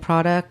cleaning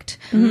product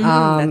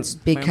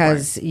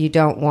because you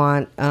don't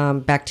want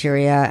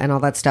bacteria and all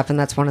that stuff, and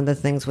that's one of the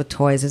things with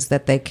toys is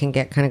that they can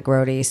get kind of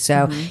grody.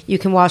 So you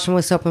can wash them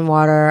with soap and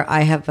water.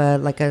 I have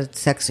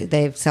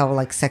they sell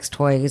like sex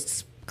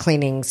toys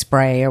cleaning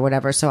spray or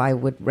whatever, so I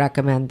would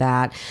recommend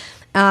that.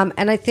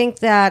 And I think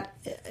that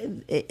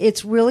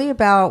it's really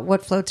about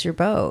what floats your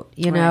boat.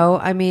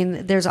 I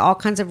mean, there's all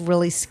kinds of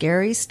really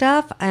scary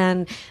stuff,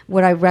 and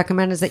what I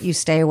recommend is that you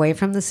stay away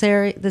from the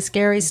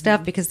scary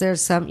stuff, because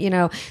there's some,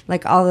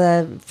 like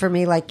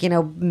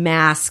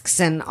masks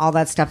and all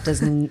that stuff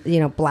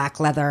doesn't, black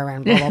leather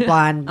and blah blah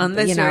blah. And,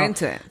 Unless you're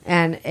into it.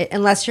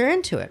 Unless you're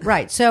into it,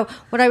 right? So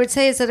what I would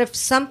say is that if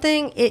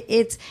something,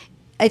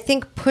 I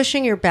think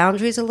pushing your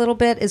boundaries a little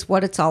bit is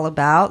what it's all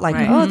about. Like,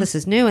 Right. this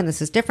is new and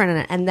this is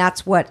different. And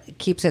that's what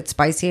keeps it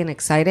spicy and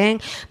exciting.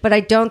 But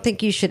I don't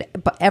think you should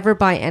ever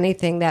buy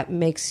anything that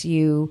makes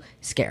you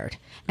scared.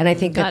 And I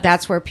think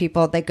that's where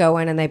people, they go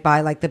in and they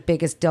buy like the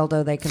biggest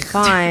dildo they can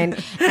find.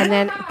 and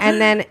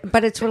then,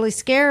 but it's really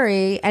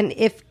scary. And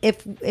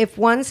if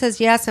one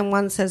says yes and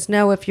one says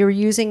no, if you're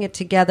using it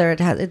together,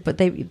 but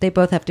they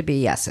both have to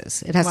be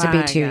yeses. It has to be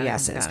Right, two got it,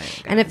 yeses. got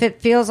it. And if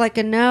it feels like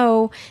a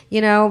no,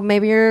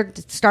 maybe you're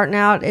starting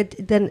out,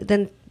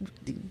 then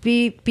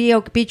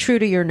be true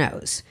to your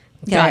nose.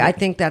 Okay, Got it. I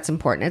think that's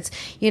important.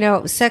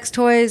 It's sex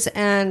toys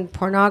and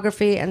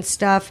pornography and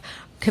stuff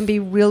can be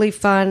really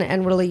fun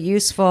and really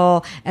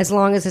useful as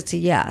long as it's a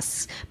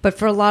yes. But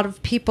for a lot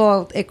of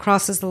people, it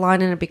crosses the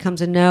line and it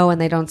becomes a no, and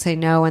they don't say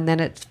no, and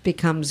then it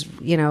becomes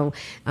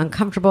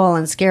uncomfortable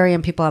and scary,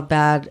 and people have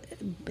bad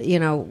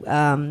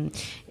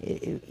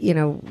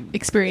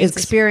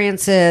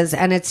experiences,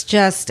 and it's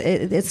just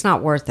it's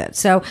not worth it.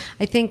 So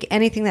I think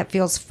anything that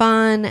feels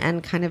fun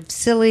and kind of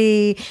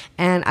silly,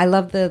 and I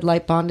love the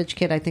light bondage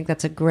kit. I think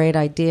that's a great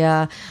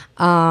idea.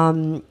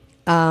 And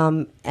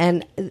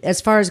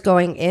as far as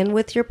going in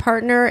with your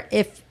partner,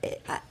 if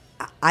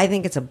I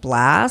think it's a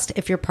blast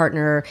if your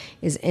partner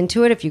is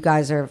into it. If you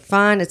guys are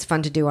fun, it's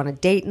fun to do on a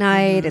date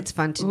night. It's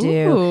fun to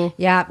do. Ooh.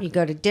 Yeah, you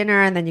go to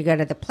dinner and then you go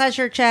to the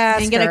pleasure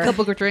chest And get a or-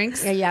 couple of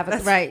drinks. Yeah,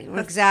 but right,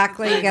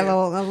 exactly. You get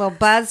a little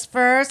buzz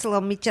first, a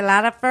little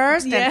michelada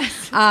first.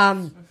 Yes.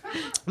 And,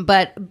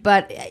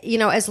 but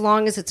as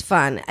long as it's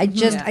fun, I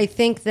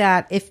think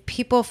that if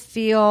people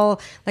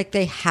feel like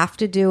they have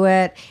to do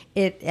it,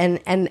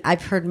 and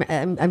I've heard,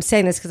 I'm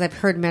saying this because I've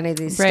heard many of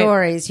these Right.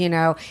 stories,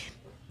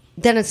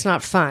 then it's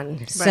not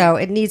fun. So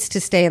it needs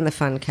to stay in the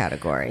fun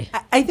category.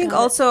 I think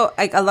also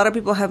like a lot of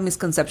people have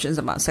misconceptions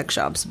about sex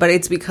shops, but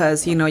it's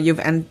because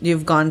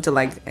you've gone to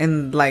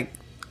like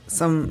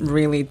some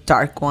really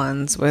dark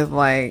ones with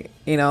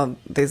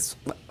these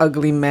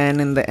ugly men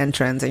in the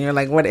entrance, and you're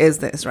like, what is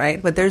this,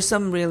 right? But there's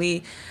some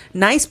really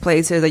nice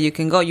places that you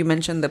can go. You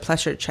mentioned the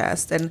pleasure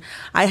chest, and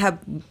I have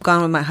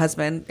gone with my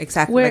husband.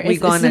 Exactly, Where like we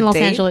is go this on in a Los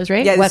date. Angeles,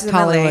 right? Yeah, West this is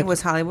in LA, Hollywood.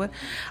 West Hollywood.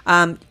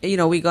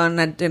 We go on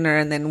a dinner,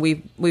 and then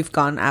we've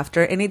gone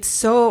after, and it's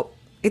so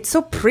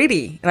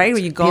pretty, right?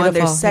 When you go and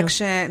there's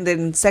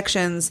beautiful,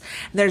 sections.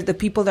 There's the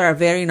people that are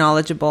very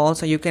knowledgeable,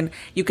 so you can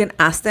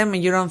ask them,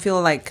 and you don't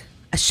feel like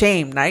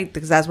ashamed, right?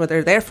 Because that's what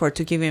they're there for,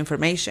 to give you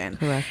information.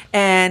 Correct.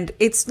 And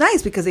it's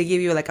nice because they give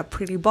you like a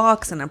pretty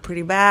box and a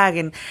pretty bag,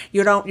 and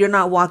you're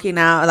not walking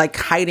out like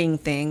hiding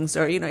things,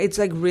 or it's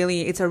like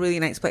really, it's a really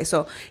nice place.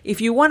 So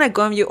if you want to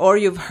go,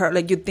 you've heard,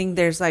 like, you think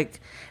there's like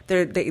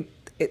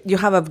you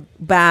have a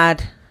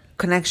bad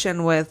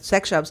connection with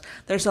sex shops,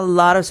 there's a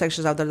lot of sex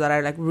shops out there that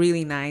are like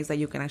really nice that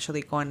you can actually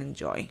go and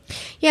enjoy.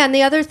 Yeah, and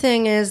the other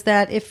thing is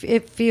that if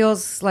it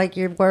feels like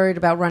you're worried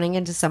about running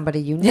into somebody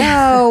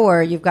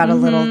or you've got a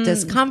little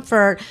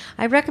discomfort,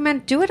 I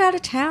recommend do it out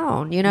of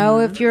town.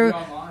 If you're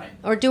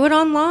or do it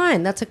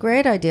online. That's a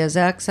great idea.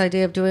 Zach's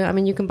idea of doing. I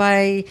mean, you can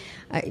buy,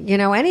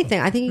 anything.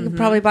 I think you can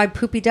probably buy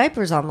poopy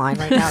diapers online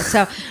right now.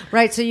 So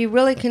you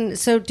really can.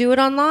 So do it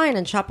online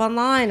and shop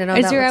online. And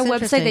Is there a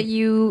website that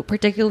you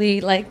particularly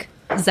like,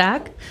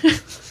 Zach?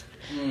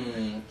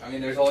 I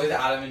mean, there's always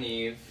Adam and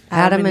Eve.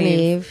 Adam and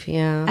Eve,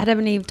 yeah.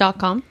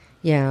 AdamandEve.com.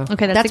 Yeah.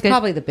 Okay, that's a good-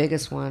 probably the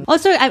biggest one.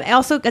 Also,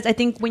 I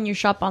think when you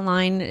shop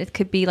online, it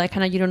could be like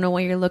kind of you don't know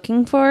what you're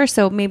looking for.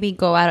 So maybe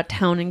go out of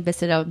town and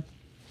visit a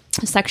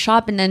sex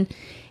shop, and then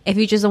if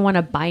you just don't want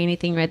to buy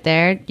anything right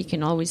there, you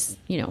can always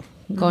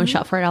go and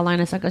shop for it online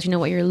as long as you know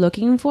what you're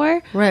looking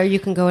for. Right, or you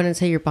can go in and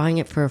say you're buying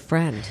it for a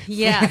friend.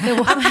 Yeah, the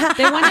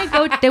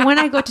one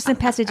I go to in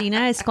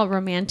Pasadena is called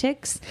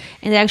Romantics,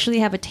 and they actually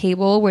have a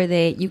table where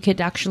you could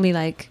actually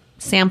like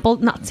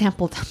not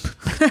sample them.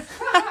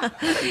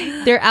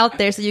 They're out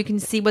there so you can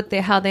see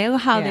how they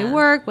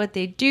work, what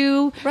they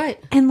do. Right.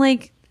 And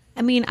like,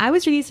 I mean, I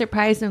was really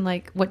surprised in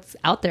like what's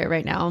out there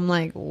right now. I'm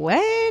like,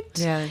 what?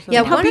 Yeah.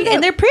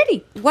 And they're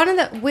pretty.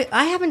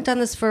 I haven't done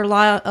this for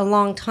a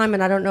long time,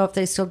 and I don't know if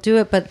they still do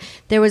it, but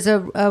there was a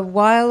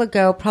while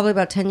ago, probably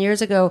about 10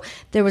 years ago,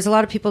 there was a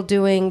lot of people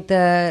doing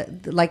the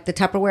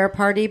Tupperware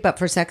party, but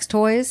for sex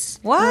toys.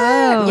 What?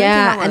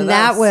 Yeah, and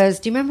that was,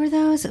 do you remember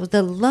those? It was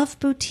the Love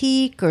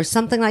Boutique or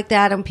something like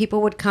that, and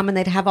people would come and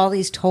they'd have all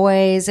these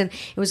toys, and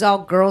it was all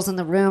girls in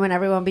the room, and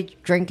everyone would be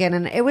drinking,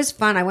 and it was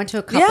fun. I went to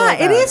a couple of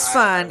those. It is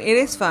fun. It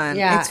is fun.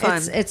 Yeah, it's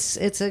fun. It's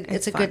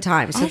a fun. good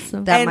time. So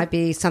Awesome. that And- might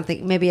be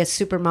something, maybe a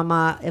Super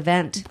Mama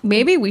event.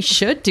 Maybe we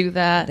should do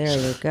that. There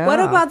you go. What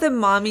about the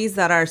mommies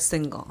that are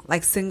single,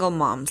 like single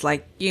moms,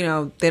 like they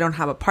don't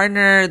have a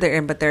partner,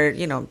 but they're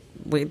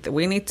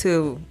we need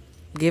to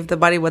give the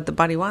body what the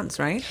body wants,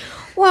 right?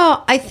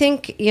 Well, I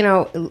think,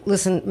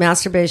 listen,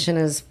 masturbation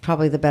is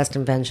probably the best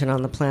invention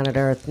on the planet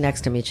Earth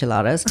next to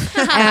micheladas.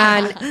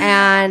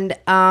 and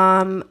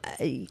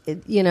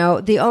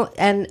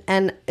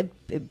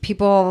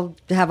people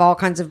have all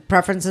kinds of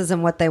preferences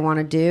and what they want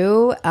to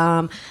do.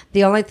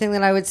 The only thing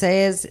that I would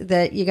say is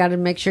that you got to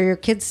make sure your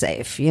kid's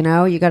safe. You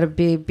got to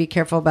be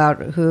careful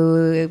about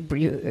who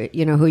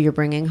you're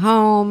bringing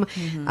home.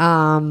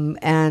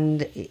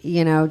 And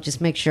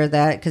just make sure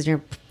that, because your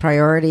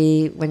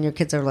priority when your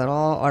kids are little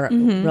or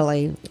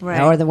really,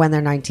 Right. or when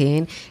they're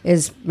 19,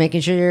 is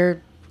making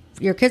sure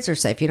your kids are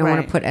safe. You don't want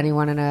Right. to put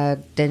anyone in a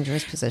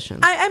dangerous position.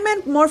 I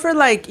meant more for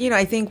like,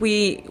 I think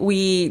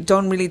we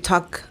don't really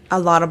talk a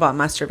lot about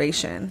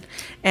masturbation,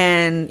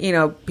 and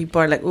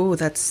people are like, ooh,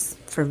 that's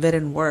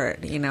forbidden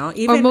word, even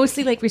Or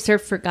mostly like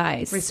reserved for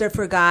guys. reserved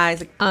for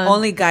guys. Like,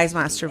 only guys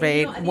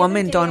masturbate.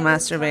 Women don't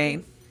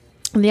masturbate.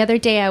 And the other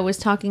day I was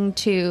talking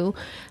to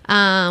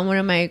one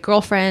of my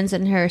girlfriends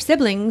and her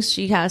siblings.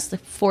 She has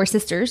like 4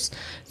 sisters.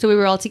 So we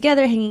were all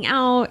together hanging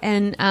out,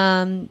 and,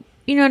 and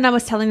I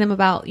was telling them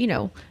about,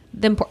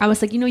 them. I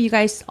was like, you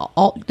guys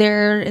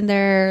they're in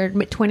their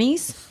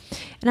mid-20s.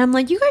 And I'm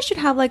like, you guys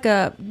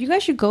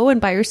should go and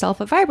buy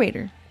yourself a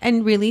vibrator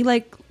and really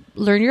like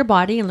learn your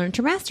body and learn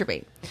to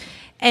masturbate.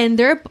 And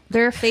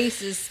their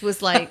faces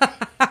was like,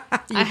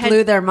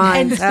 blew their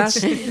minds. and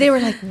they were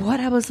like, what?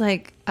 I was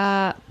like,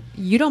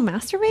 you don't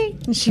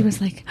masturbate? And she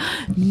was like,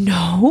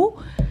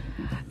 no.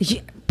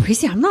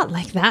 Prissy, I'm not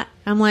like that.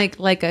 I'm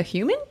like a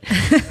human?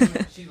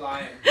 She's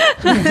lying.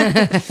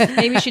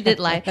 Maybe she did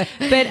lie.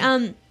 But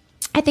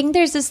I think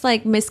there's this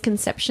like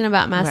misconception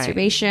about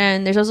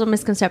masturbation. There's also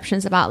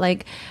misconceptions about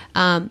like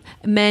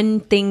men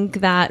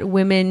think that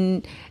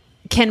women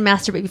can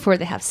masturbate before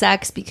they have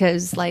sex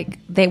because like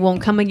they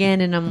won't come again,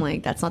 and I'm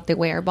like, that's not the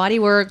way our body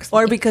works.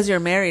 Or because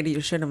you're married,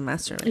 you shouldn't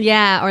masturbate.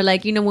 Yeah, or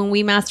like, you know, when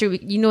we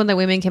masturbate, you know that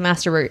women can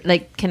masturbate,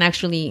 like can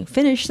actually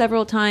finish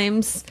several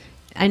times.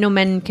 I know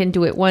men can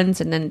do it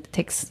once and then it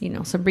takes, you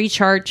know, some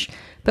recharge,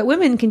 but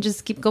women can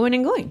just keep going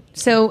and going.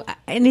 So,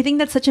 and I think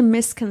that's such a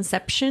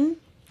misconception.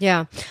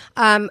 Yeah.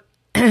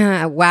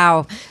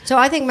 Wow. So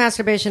I think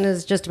masturbation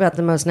is just about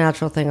the most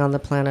natural thing on the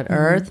planet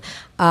Earth.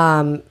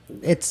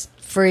 It's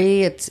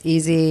free, it's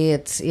easy,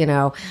 it's, you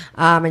know,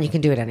 and you can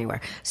do it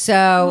anywhere.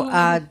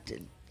 So,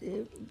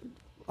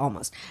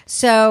 almost.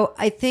 So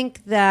I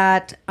think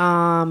that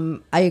I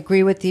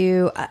agree with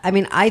you. I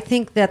mean, I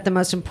think that the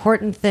most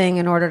important thing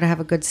in order to have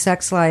a good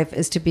sex life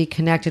is to be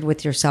connected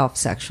with yourself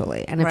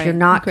sexually. And if you're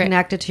not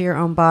connected to your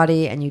own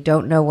body and you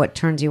don't know what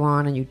turns you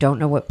on and you don't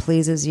know what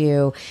pleases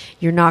you,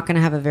 you're not going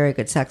to have a very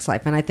good sex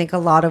life. And I think a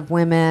lot of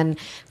women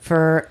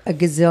for a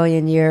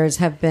gazillion years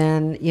have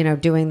been, you know,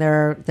 doing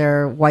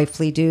their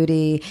wifely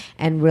duty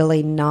and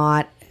really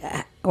not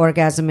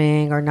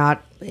orgasming, or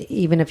not,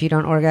 even if you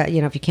don't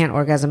you know, if you can't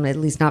orgasm, at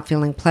least not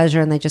feeling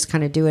pleasure, and they just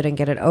kind of do it and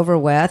get it over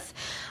with.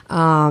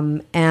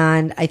 And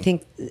I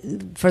think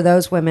for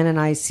those women, and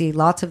I see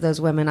lots of those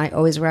women, I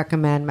always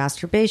recommend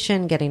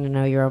masturbation, getting to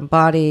know your own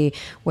body,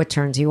 what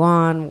turns you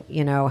on,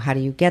 you know, how do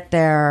you get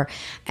there?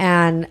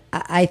 And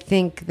I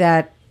think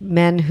that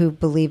men who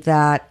believe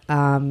that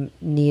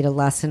need a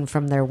lesson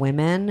from their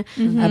women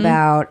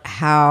about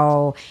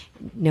how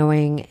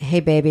knowing, hey,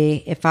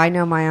 baby, if I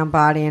know my own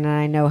body and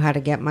I know how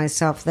to get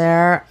myself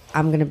there,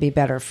 I'm going to be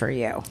better for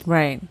you.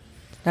 Right.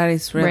 That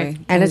is really, Right.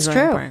 And it's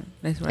true.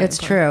 It's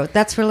True.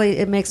 That's really,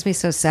 it makes me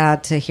so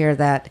sad to hear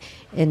that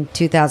in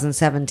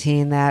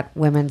 2017 that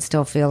women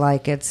still feel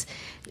like it's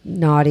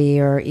naughty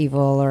or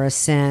evil or a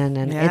sin.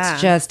 And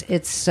it's just,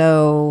 it's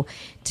so,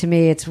 to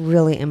me, it's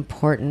really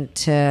important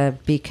to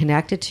be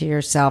connected to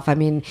yourself. I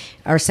mean,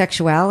 our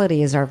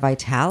sexuality is our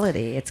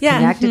vitality. It's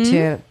connected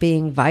to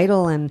being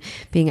vital and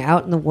being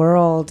out in the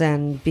world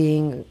and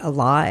being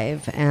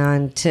alive.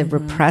 And to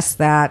repress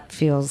that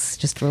feels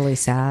just really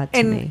sad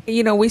to me.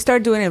 You know, we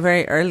start doing it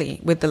very early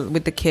with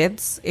the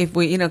kids. If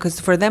we, you know, because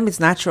for them it's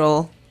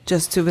natural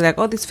just to be like,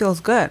 oh, this feels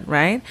good,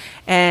 right?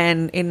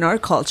 And in our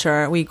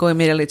culture, we go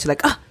immediately to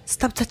like,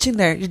 stop touching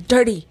there, you're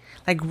dirty.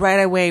 Like right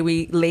away,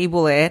 we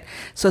label it.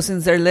 So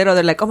since they're little,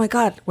 they're like, oh my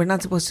God, we're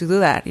not supposed to do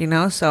that, you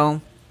know?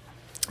 So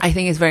I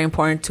think it's very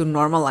important to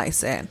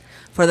normalize it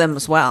for them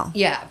as well.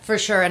 Yeah, for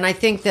sure. And I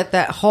think that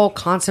that whole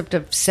concept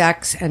of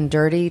sex and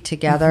dirty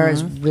together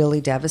is really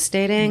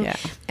devastating. Yeah.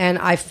 And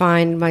I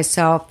find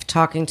myself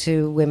talking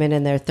to women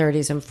in their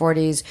 30s and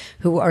 40s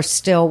who are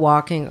still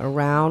walking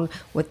around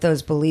with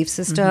those belief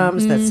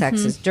systems that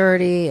sex is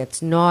dirty,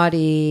 it's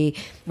naughty,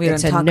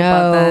 it's a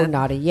no,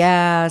 not a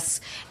yes.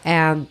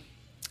 And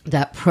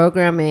that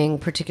programming,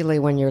 particularly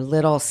when you're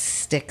little,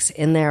 sticks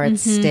in there, it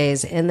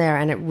stays in there,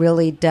 and it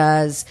really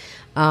does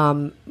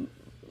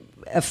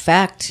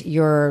affect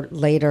your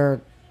later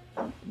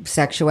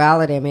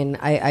sexuality. I mean,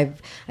 I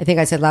think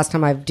I said last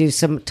time I do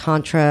some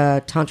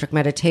tantric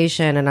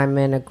meditation, and I'm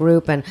in a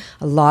group, and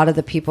a lot of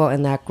the people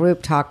in that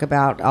group talk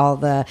about all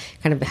the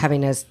kind of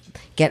having to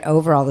get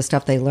over all the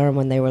stuff they learned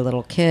when they were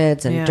little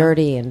kids, and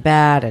dirty and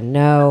bad and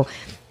no.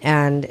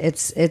 And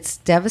it's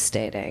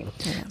devastating.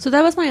 So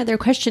that was my other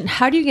question.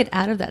 How do you get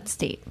out of that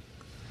state?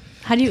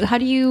 How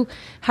do you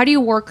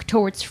work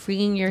towards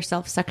freeing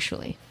yourself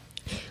sexually?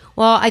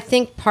 Well, I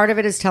think part of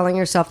it is telling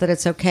yourself that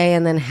it's okay,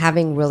 and then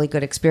having really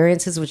good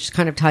experiences, which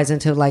kind of ties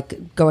into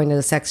like going to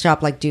the sex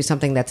shop, like do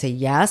something that's a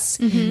yes.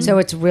 So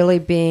it's really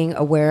being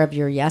aware of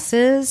your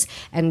yeses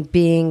and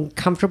being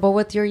comfortable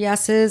with your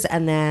yeses,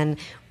 and then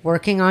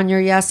working on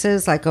your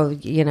yeses, like,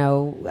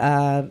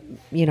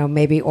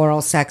 maybe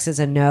oral sex is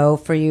a no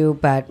for you,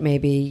 but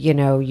maybe,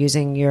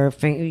 using your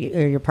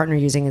partner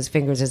using his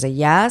fingers is a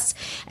yes.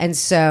 And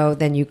so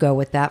then you go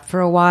with that for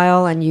a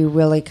while, and you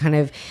really kind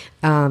of,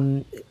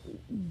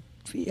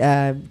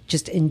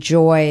 just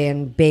enjoy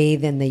and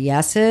bathe in the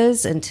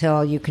yeses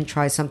until you can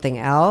try something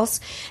else.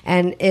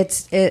 And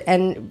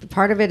and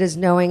part of it is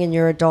knowing in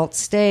your adult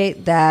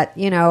state that,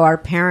 our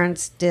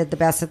parents did the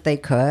best that they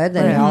could,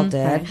 that they all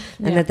did,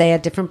 and that they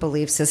had different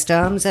belief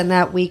systems, and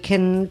that we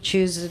can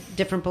choose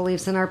different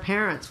beliefs than our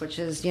parents, which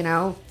is,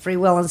 free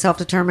will and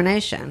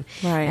self-determination.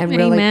 Right. And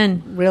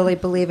really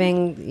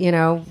believing,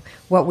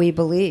 what we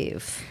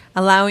believe.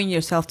 Allowing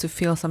yourself to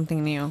feel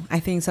something new. I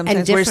think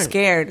sometimes we're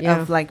scared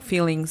of like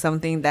feeling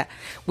something that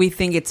we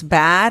think it's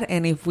bad,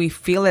 and if we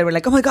feel it, we're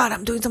like, oh my God,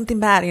 I'm doing something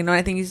bad.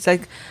 I think it's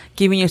like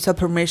giving yourself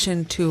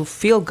permission to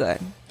feel good,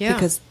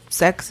 because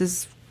sex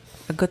is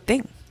a good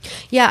thing.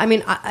 Yeah, I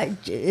mean,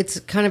 it's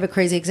kind of a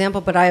crazy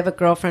example, but I have a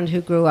girlfriend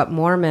who grew up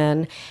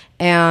Mormon,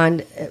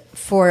 and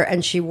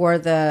she wore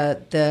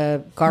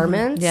the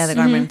garments, Yeah, the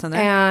garments on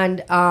there.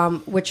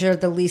 and which are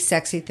the least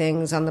sexy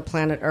things on the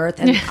planet Earth.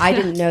 And I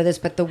didn't know this,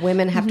 but the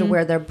women have to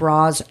wear their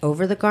bras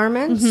over the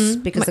garments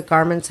because the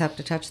garments have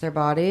to touch their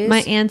bodies.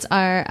 My aunts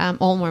are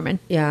all Mormon.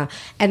 Yeah.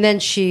 And then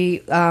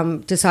she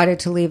decided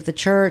to leave the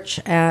church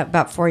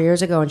about 4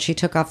 years ago, and she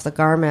took off the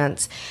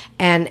garments.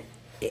 And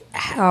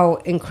how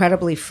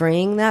incredibly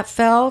freeing that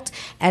felt,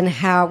 and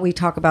how we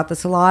talk about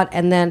this a lot.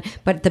 And then,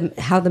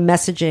 how the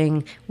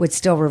messaging would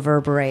still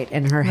reverberate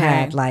in her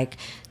head, like,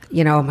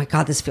 you know, oh my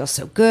God, this feels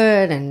so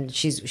good. And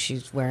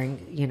she's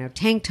wearing, you know,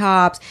 tank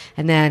tops,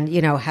 and then,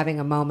 you know, having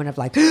a moment of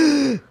like,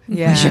 I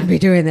shouldn't be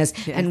doing this.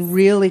 Yes. And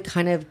really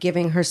kind of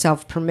giving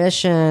herself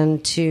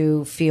permission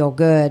to feel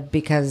good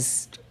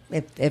because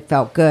it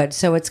felt good.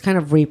 So it's kind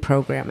of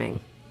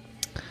reprogramming.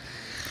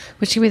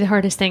 Which can be the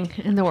hardest thing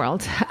in the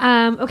world.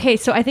 Okay,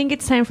 so I think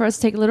it's time for us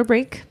to take a little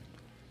break.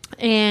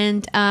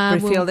 And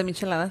Refill the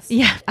micheladas.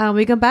 Yeah, when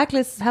we come back,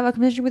 let's have a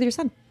conversation with your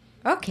son.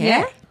 Okay.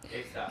 Yeah?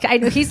 I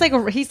know he's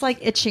like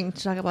itching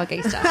to talk about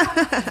gay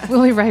stuff.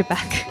 We'll be right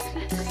back.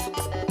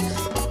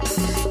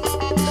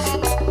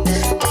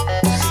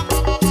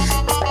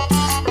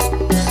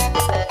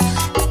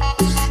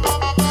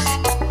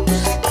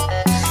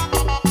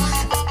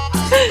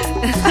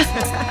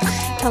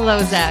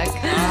 Hello, Zach.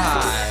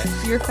 Hi.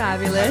 You're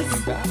fabulous.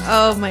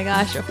 Oh my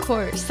gosh, of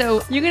course.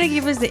 So you're gonna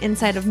give us the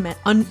insight of men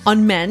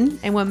on men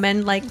and what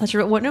men like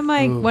pleasure. One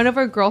of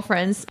our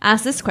girlfriends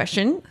asked this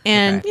question,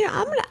 and you know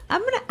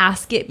I'm gonna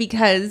ask it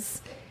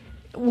because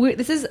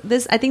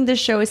I think this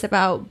show is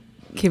about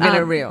Keeping it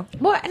real.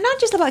 Well, not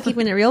just about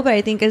keeping it real, but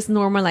I think it's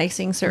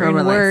normalizing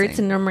certain words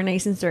and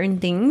normalizing certain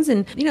things,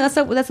 and you know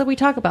that's what we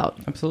talk about.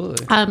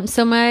 Absolutely.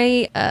 So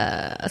my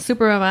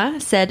super mama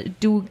said,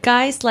 "Do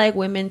guys like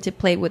women to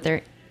play with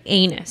their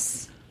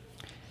anus?"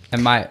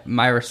 And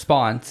my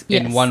response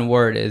in Yes. one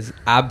word is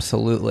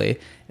absolutely.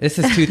 This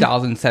is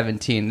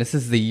 2017. This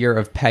is the year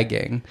of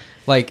pegging.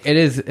 Like, it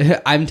is,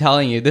 I'm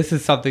telling you, this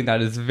is something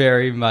that is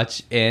very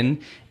much in.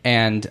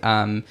 And,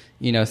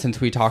 you know,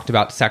 since we talked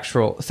about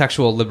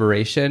sexual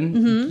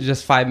liberation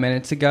just 5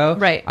 minutes ago,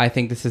 Right. I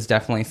think this is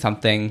definitely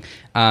something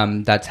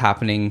that's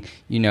happening,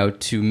 you know,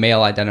 to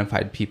male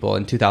identified people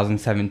in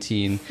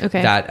 2017.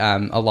 Okay. That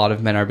a lot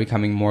of men are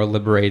becoming more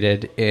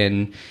liberated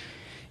in,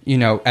 you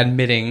know,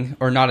 admitting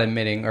or not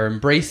admitting or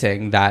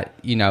embracing that,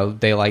 you know,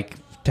 they like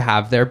to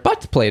have their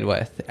butts played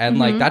with. And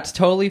like, that's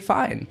totally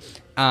fine.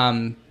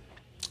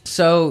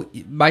 So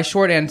my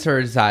short answer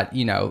is that,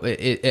 you know,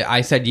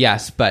 I said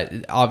yes, but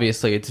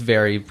obviously it's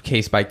very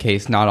case by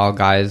case. Not all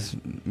guys,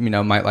 you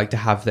know, might like to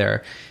have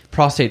their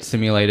prostate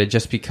stimulated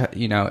just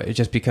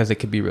because it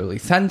could be really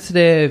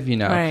sensitive, you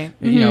know, Right.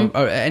 you know,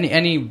 or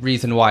any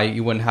reason why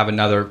you wouldn't have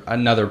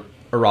another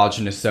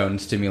erogenous zone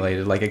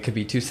stimulated. Like, it could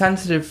be too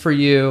sensitive for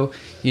you,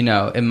 you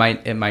know, it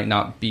might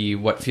not be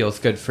what feels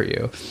good for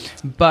you.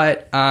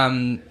 But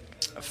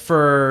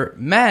for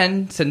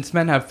men, since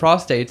men have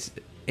prostates,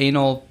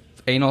 anal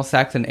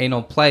sex and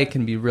anal play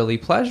can be really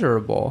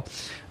pleasurable.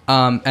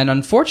 And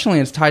unfortunately,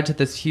 it's tied to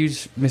this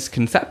huge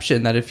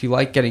misconception that if you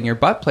like getting your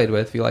butt played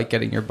with, if you like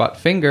getting your butt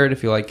fingered,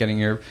 if you like getting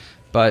your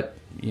butt,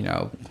 you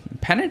know,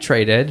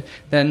 penetrated,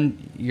 then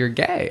you're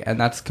gay. And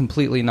that's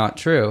completely not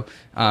true.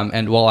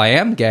 And while I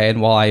am gay,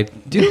 and while I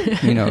do,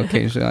 you know,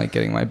 occasionally like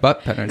getting my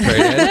butt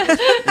penetrated,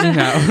 you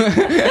know,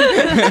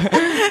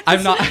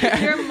 I'm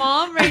not... Your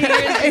mom right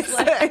here is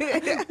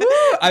like,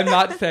 I'm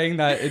not saying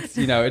that it's,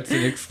 you know,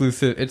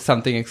 it's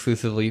something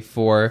exclusively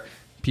for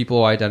people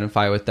who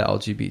identify with the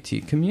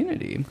LGBT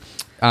community.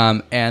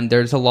 And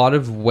there's a lot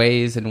of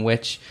ways in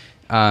which,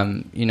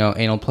 you know,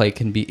 anal play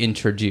can be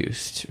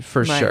introduced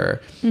for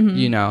sure.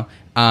 You know,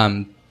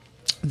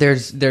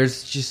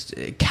 there's just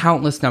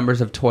countless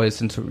numbers of toys.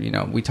 Since, you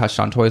know, we touched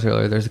on toys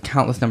earlier, there's a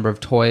countless number of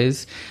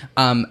toys.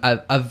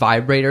 A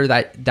vibrator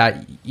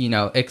that you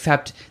know,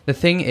 except the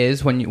thing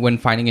is, when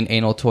finding an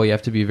anal toy, you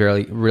have to be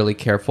really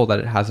careful that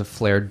it has a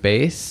flared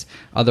base.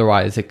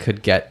 Otherwise, it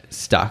could get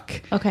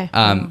stuck. Okay.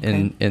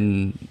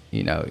 In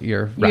you know,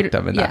 your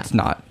rectum, and that's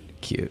not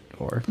cute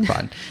or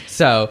fun.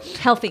 So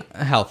healthy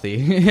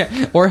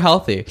or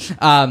healthy.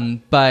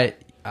 But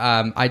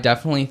I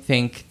definitely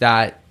think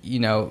that, you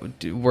know,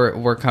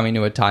 we're coming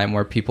to a time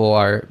where people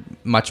are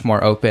much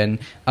more open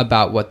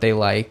about what they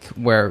like,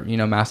 where, you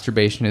know,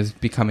 masturbation is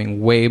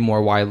becoming way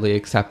more widely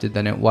accepted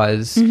than it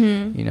was,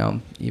 you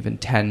know, even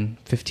 10,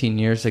 15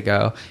 years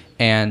ago.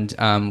 And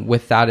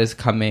with that is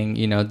coming,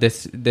 you know,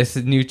 this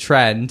new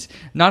trend,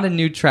 not a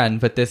new trend,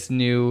 but this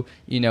new,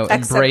 you know,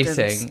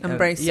 embracing.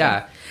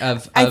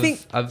 I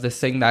think of this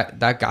thing that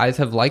guys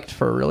have liked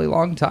for a really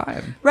long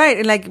time. Right.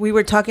 And like we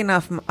were talking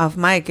off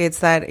mic, it's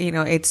that, you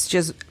know, it's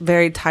just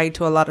very tied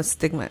to a lot of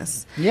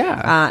stigmas.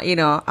 Yeah. You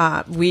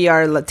know, we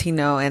are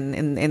Latino,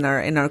 and in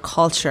our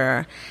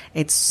culture,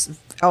 it's,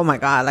 oh my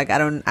God, like I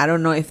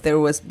don't know if there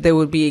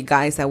would be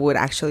guys that would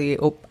actually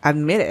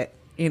admit it.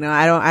 You know,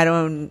 I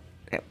don't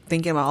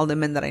thinking about all the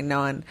men that I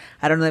know, and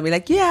I don't know, they'll be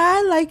like, yeah,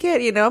 I like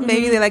it, you know,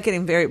 maybe they like it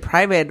in very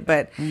private,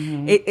 but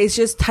it's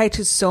just tied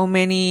to so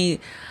many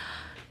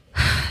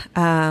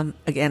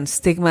again,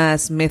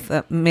 stigmas,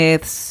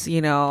 myths,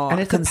 you know, and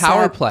it's a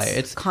power play.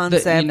 It's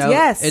concepts.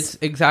 Yes, it's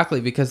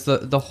exactly, because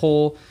the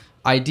whole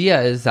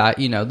idea is that,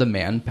 you know, the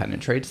man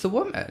penetrates the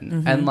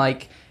woman, and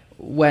like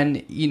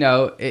when, you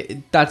know,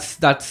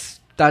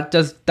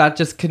 that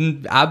just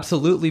can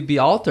absolutely be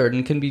altered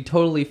and can be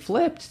totally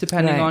flipped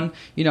depending on,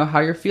 you know, how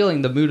you're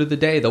feeling, the mood of the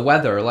day, the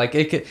weather. Like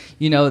it could,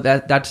 you know,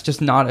 that's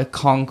just not a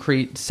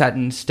concrete set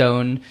in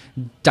stone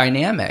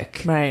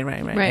dynamic. Right.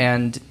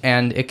 And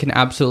it can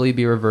absolutely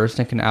be reversed,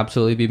 and it can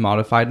absolutely be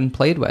modified and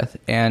played with.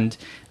 And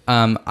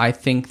I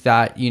think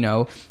that, you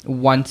know,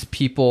 once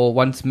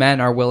men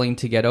are willing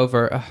to get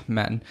over,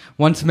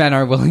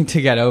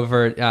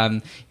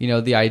 you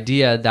know, the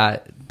idea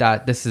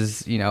that this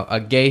is, you know, a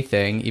gay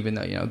thing, even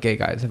though, you know, gay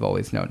guys have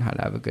always known how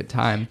to have a good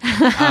time.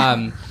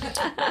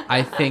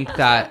 I think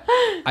that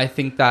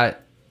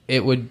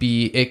it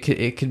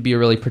could be a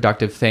really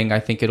productive thing. I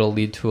think it'll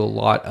lead to a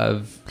lot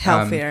of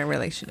healthier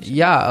relationships.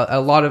 Yeah, a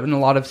lot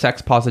of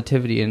sex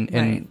positivity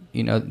in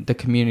you know, the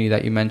community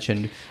that you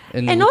mentioned,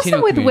 and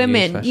also with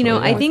women. You know,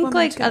 I think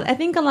I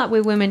think a lot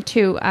with women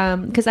too,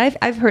 because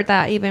I've heard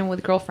that even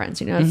with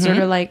girlfriends. You know, it's sort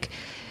of like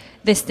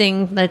this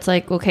thing that's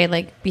like, okay,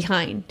 like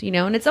behind, you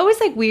know, and it's always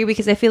like weird,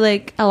 because I feel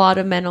like a lot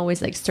of men always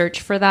like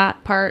search for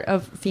that part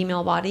of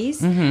female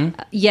bodies,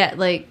 yet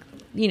like,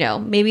 you know,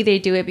 maybe they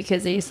do it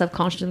because they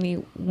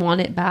subconsciously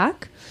want it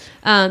back,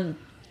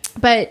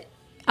 but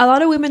a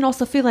lot of women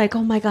also feel like,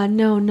 oh my god,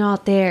 no,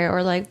 not there,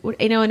 or like,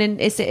 you know, and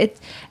it's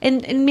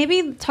and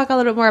maybe talk a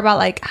little bit more about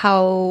like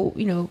how,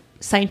 you know,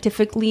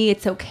 scientifically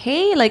it's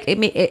okay, like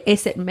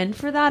is it meant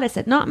for that, is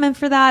it not meant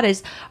for that,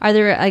 are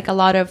there like a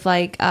lot of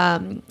like are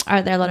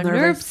there a lot of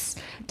nerves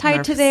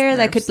tied to there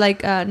that could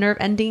like nerve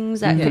endings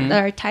that could,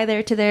 are tied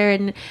there to there,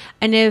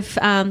 and if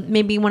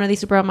maybe one of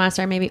these supermasters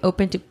are maybe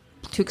open to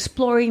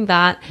exploring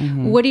that,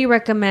 what do you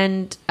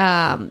recommend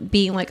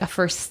being like a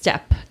first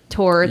step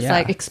towards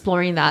like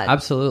exploring that?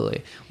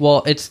 Absolutely.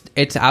 Well, it's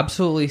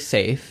absolutely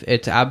safe.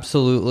 It's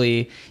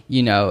absolutely,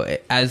 you know,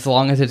 as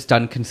long as it's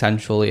done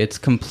consensually, it's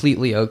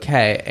completely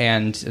okay,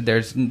 and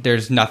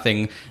there's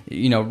nothing,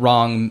 you know,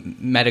 wrong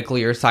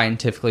medically or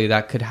scientifically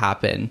that could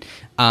happen.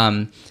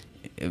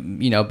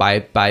 You know,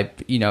 by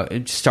you know,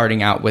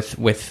 starting out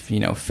with you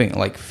know,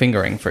 like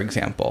fingering, for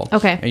example,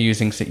 and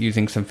using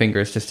some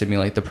fingers to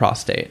stimulate the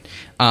prostate.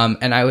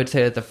 And I would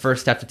say that the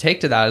first step to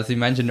take to that, as you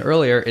mentioned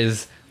earlier,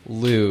 is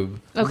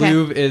lube.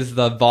 Lube is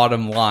the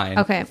bottom line.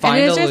 And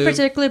is there a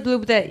particular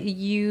lube that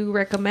you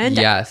recommend?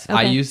 Yes,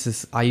 I use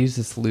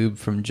this lube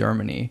from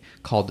Germany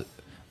called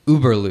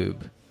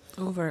Uberlube.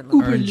 Or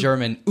in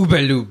German,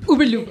 Uberlube.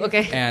 Uberlube,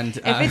 okay. And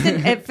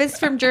if it's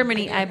from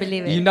Germany, I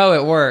believe it. You know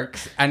it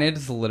works, and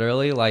it's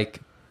literally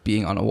like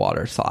being on a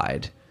water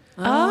slide.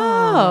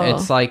 Oh,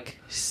 it's like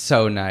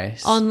so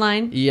nice.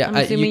 Online? Yeah, I'm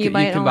assuming you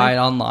can buy it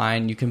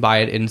online. You can buy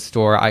it in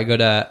store. I go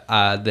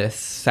to this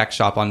sex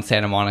shop on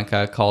Santa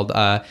Monica called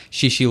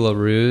Shishi La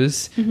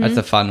Ruse. That's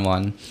a fun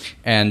one,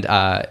 and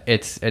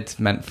it's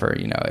meant for,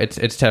 you know,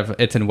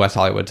 it's in West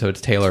Hollywood, so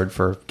it's tailored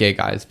for gay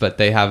guys. But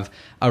they have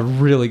a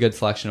really good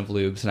selection of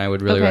lubes, and I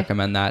would really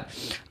recommend that.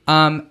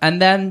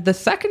 And then the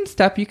second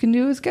step you can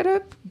do is get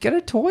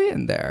a toy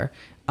in there.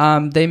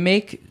 They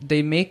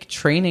make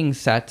training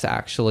sets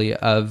actually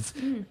of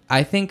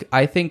I think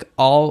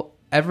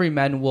every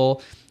man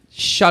will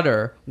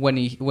shudder when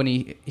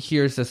he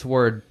hears this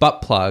word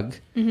butt plug.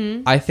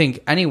 I think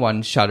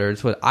anyone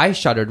shudders. I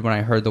shuddered when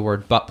I heard the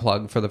word butt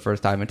plug for the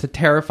first time. It's a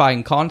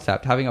terrifying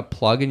concept, having a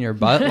plug in your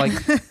butt. Like,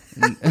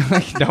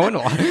 like no one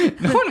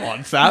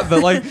wants that.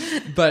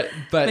 But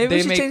maybe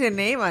they should change the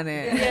name on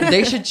it.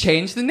 They should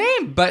change the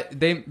name. But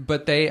they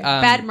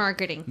bad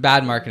marketing.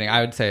 Bad marketing.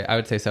 I would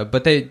say so.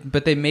 But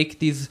they make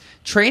these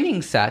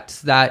training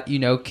sets that, you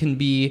know, can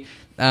be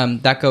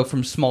that go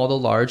from small to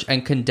large,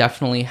 and can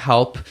definitely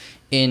help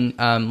in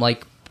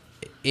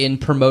in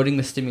promoting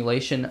the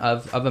stimulation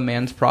of a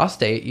man's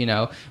prostate, you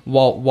know,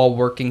 while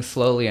working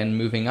slowly and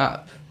moving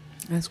up.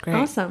 That's great.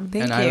 Awesome.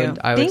 Thank you.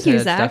 I would Thank say you,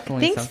 it's Zach.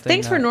 definitely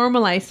Thanks for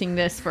normalizing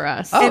this for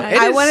us. Oh, And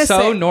I wanna is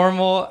so say-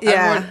 normal.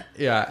 Yeah.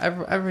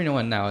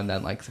 Everyone now and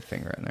then likes a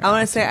finger in there. I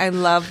want to say I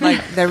love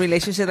like the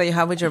relationship that you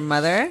have with your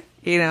mother.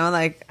 You know,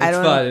 like I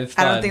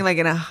don't think like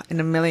in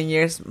a million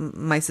years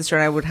my sister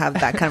and I would have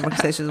that kind of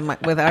conversation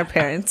with our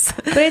parents.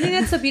 But I think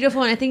that's so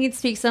beautiful, and I think it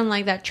speaks on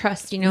like that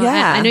trust. You know,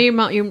 Yeah. I know your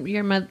mom, you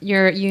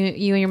and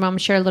your mom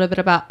share a little bit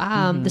about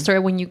the story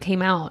when you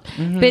came out.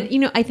 But you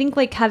know, I think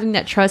like having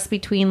that trust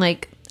between,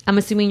 like, I'm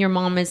assuming your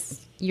mom is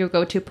your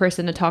go-to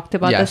person to talk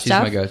about this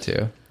stuff. Yeah, she's my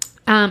go-to.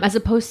 As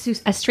opposed to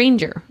a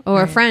stranger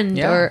or a friend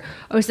or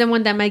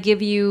someone that might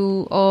give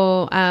you,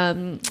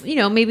 you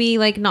know, maybe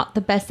like not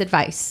the best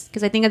advice.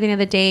 Because I think at the end of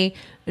the day,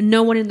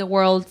 no one in the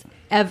world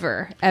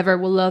ever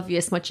will love you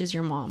as much as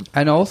your mom.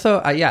 And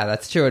also, yeah,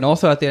 that's true. And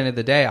also, at the end of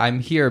the day, I'm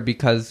here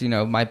because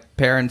my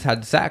parents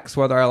had sex,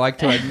 whether I like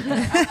to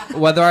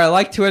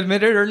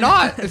admit it or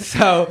not.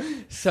 So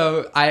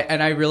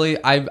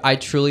I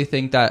truly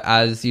think that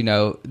as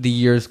the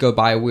years go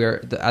by,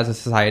 as a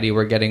society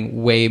we're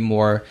getting way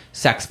more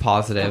sex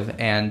positive,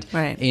 and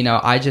right.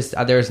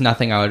 There's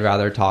nothing I would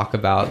rather talk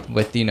about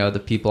with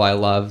the people I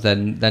love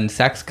than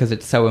sex, because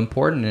it's so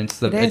important. It's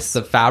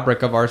the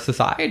fabric of our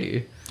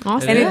society.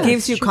 Awesome. And it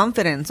gives you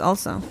confidence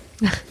also.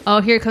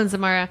 Oh, here comes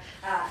Samara.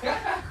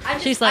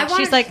 She's like,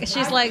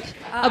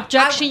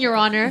 objection, Your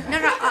Honor. No.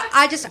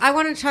 I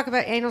want to talk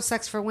about anal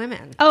sex for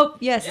women. Oh,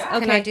 yes. Okay.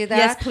 Can I do that?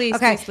 Yes, please.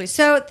 Okay. Please.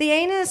 So the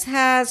anus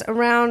has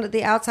around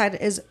the outside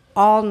is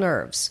all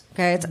nerves.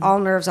 Okay. It's all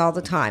nerves all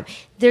the time.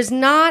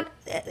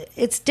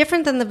 It's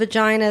different than the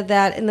vagina,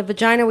 that in the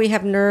vagina we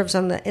have nerves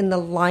in the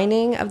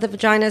lining of the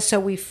vagina, so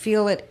we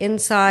feel it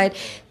inside.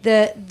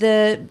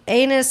 The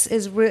anus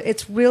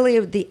it's really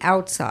the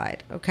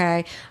outside,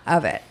 okay,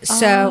 of it.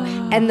 So,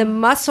 and the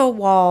muscle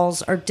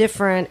walls are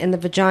different in the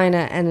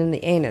vagina and in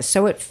the anus.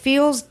 So it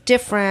feels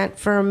different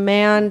for a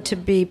man to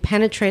be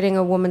penetrating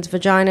a woman's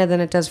vagina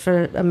than it does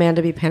for a man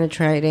to be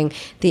penetrating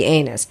the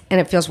anus. And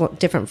it feels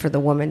different for the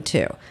woman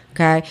too.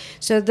 Okay.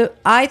 So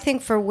I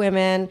think for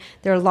women,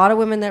 there are a lot of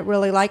women that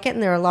really like it,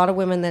 and there are a lot of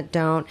women that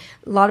don't.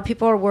 A lot of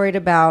people are worried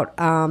about,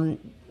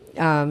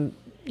 the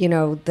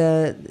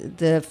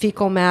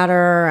fecal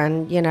matter,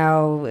 and,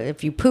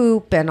 if you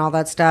poop and all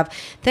that stuff.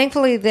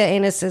 Thankfully, the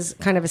anus is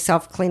kind of a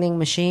self-cleaning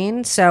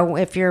machine. So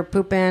if you're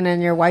pooping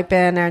and you're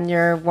wiping and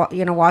you're,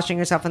 washing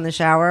yourself in the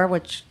shower,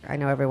 which I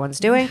know everyone's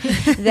doing,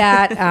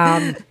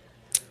 that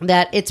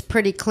it's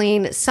pretty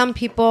clean. Some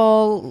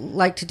people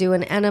like to do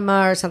an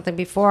enema or something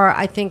before.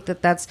 I think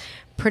that's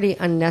pretty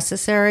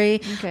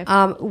unnecessary. Okay.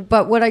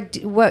 But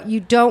what you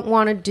don't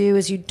want to do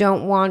is you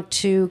don't want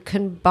to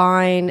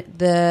combine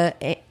the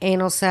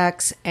anal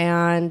sex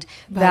and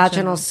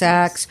vaginal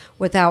sex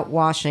without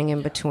washing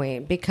in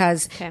between,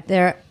 because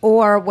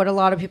or what a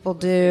lot of people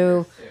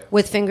do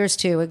with fingers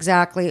too,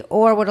 exactly.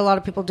 Or what a lot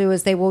of people do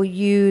is they will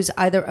use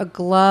either a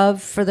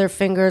glove for their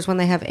fingers when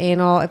they have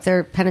anal, if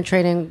they're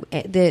penetrating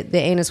the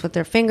anus with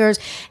their fingers,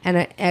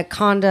 and a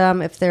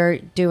condom if they're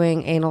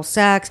doing anal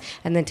sex,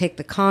 and then take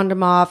the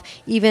condom off.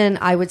 Even,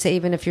 I would say,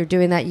 even if you're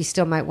doing that, you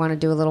still might want to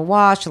do a little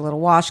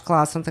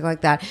washcloth, something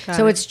like that.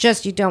 It's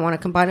just, you don't want to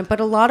combine it. But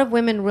a lot of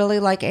women really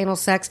like anal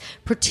sex,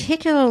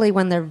 particularly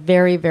when they're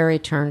very, very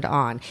turned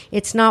on.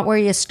 It's not where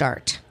you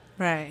start.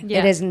 Right. Yeah.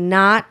 It is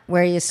not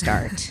where you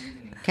start.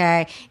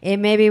 Okay. It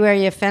may be where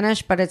you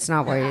finish, but it's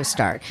not where you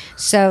start.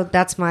 So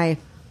that's my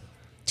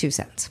 2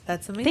 cents.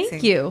 That's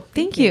amazing.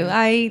 Thank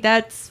you.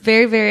 That's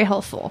very, very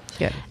helpful.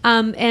 Good.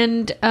 I'm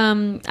going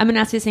to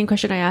ask you the same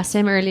question I asked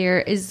him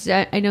earlier.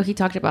 I know he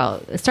talked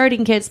about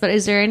starting kits, but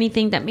is there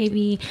anything that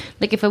maybe,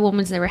 like, if a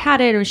woman's never had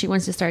it or she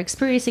wants to start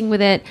experiencing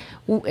with it,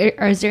 or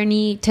is there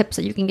any tips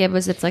that you can give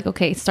us? It's like,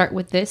 okay, start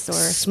with this, or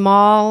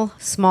small.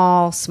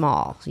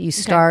 You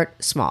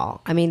start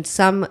small. I mean,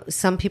 some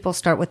people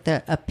start with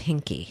a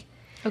pinky.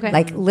 Okay.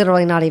 Like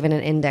literally not even an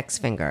index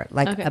finger,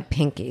 like a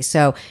pinky.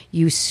 So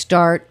you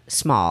start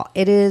small.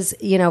 It is,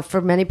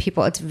 for many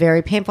people, it's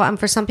very painful. And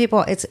for some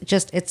people, it's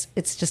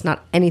just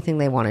not anything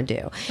they want to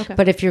do. Okay.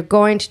 But if you're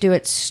going to do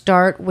it,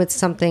 start with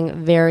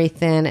something very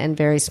thin and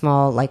very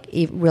small, like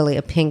really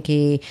a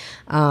pinky,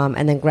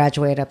 and then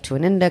graduate up to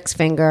an index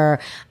finger.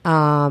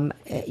 You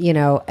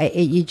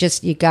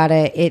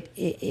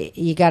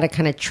gotta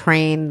kind of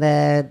train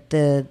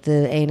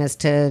the anus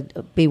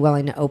to be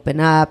willing to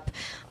open up.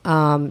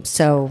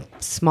 So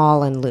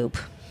small and loop.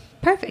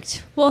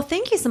 Perfect. Well,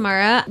 thank you,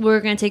 Samara.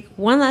 We're going to take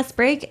one last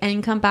break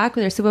and come back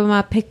with our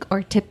Supermama pick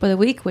or tip of the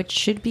week, which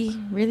should be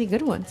really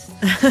good ones.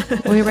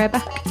 We'll be right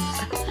back.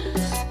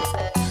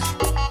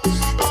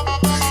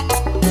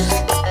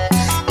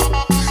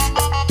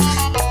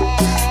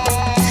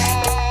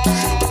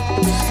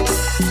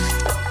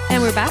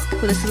 And we're back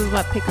with a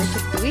Supermama pick or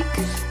tip of the week.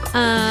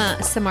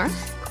 Samara?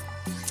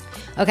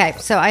 Okay,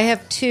 so I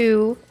have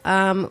 2.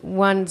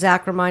 One,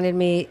 Zach reminded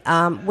me,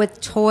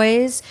 with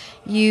toys,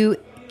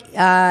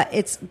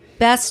 it's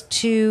best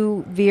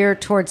to veer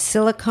towards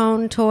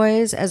silicone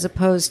toys as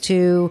opposed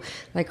to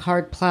like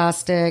hard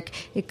plastic.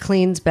 It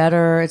cleans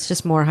better. It's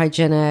just more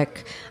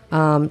hygienic.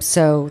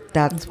 So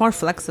that's, it's more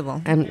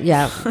flexible. and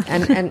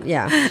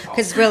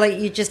because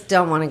really you just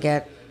don't want to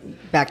get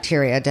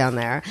bacteria down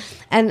there.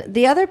 And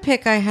the other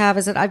pick I have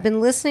is that I've been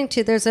listening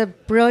to, there's a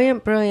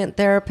brilliant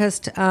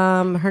therapist.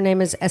 Her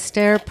name is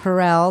Esther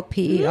Perel,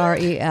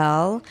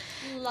 Perel.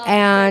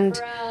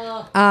 And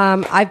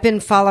I've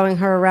been following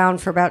her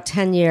around for about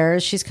 10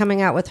 years. She's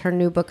coming out with her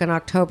new book in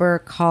October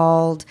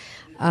called,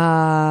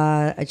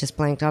 I just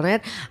blanked on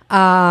it,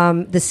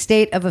 The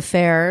State of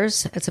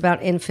Affairs. It's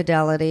about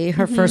infidelity.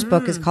 Her first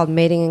book is called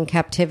Mating in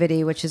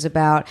Captivity, which is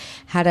about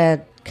how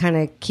to kind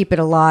of keep it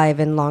alive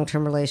in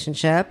long-term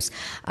relationships,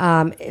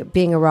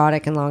 being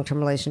erotic in long-term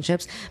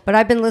relationships. But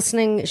I've been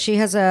listening. She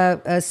has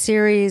a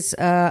series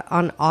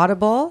on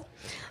Audible.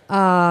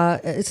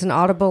 It's an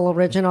Audible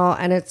original,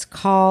 and it's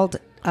called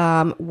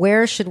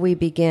Where Should We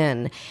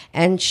Begin?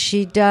 And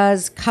she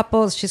does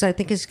couples. I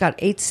think she's got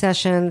 8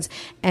 sessions,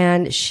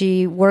 and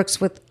she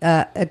works with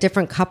a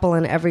different couple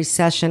in every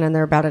session, and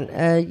they're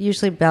about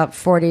usually about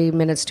 40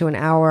 minutes to an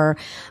hour,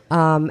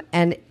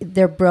 and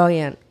they're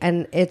brilliant.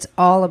 And it's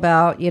all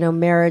about,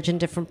 marriage and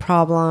different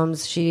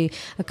problems. A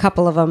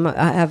couple of them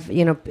have,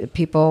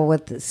 people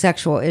with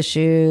sexual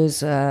issues,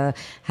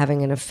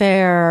 having an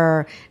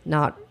affair,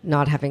 not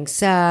having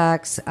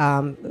sex,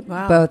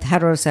 both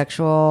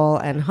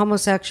heterosexual and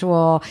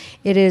homosexual.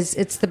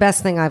 It's the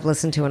best thing I've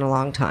listened to in a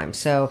long time.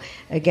 So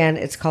again,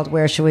 it's called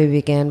Where Should We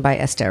Begin by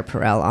Esther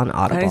Perel on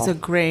Audible. That is a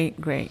great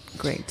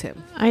tip.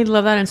 I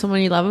love that on so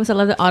many levels. I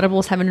love that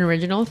Audible's having an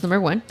original,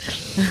 number one.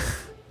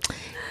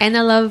 And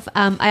I love,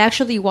 I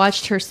actually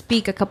watched her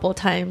speak a couple of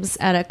times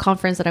at a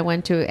conference that I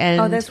went to.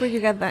 And that's where you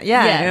got that.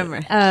 Yeah, I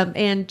remember.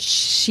 And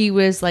she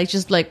was like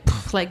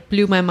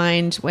blew my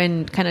mind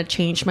and kind of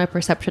changed my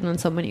perception on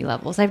so many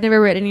levels. I've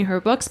never read any of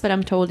her books, but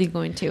I'm totally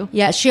going to.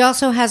 Yeah, she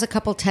also has a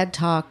couple TED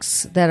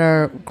Talks that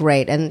are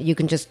great. And you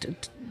can just,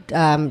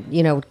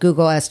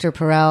 Google Esther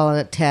Perel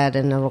at TED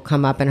and it'll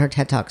come up, and her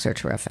TED Talks are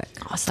terrific.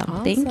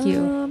 Awesome. Thank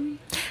you.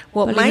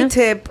 Well, Paulina? my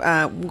tip,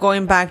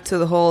 going back to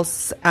the whole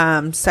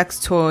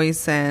sex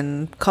toys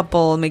and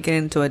couple making it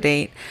into a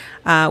date,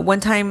 one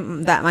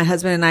time that my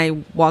husband and I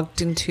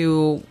walked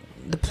into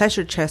the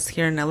Pleasure Chest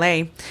here in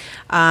LA,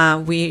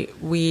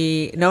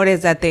 we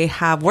noticed that they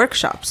have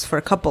workshops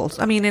for couples.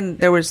 I mean, and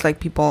there was like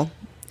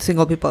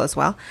single people as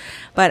well.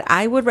 But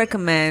I would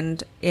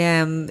recommend,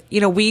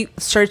 we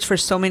search for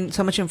so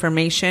much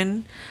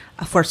information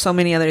for so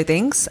many other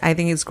things. I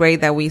think it's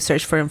great that we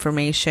search for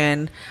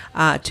information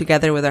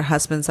together with our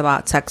husbands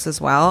about sex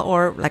as well,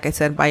 or like I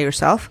said, by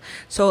yourself.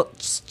 So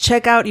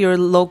check out your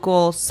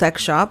local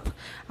sex shop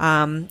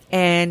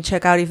and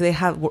check out if they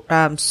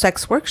have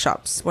sex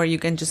workshops where you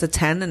can just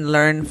attend and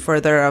learn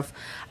further of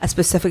a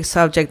specific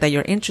subject that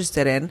you're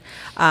interested in.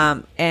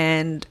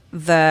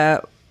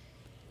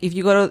 If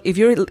you're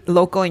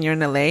local and you're in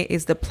LA,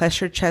 is the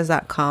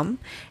pleasurechest.com,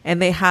 and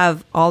they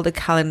have all the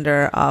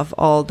calendar of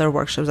all their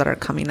workshops that are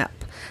coming up.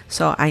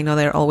 So I know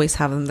they're always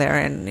have them there,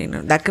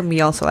 and that can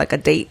be also like a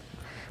date.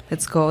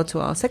 Let's go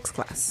to a sex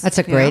class. That's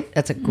a great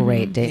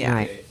date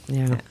night.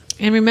 Yeah.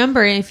 And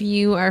remember, if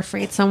you are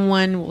afraid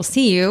someone will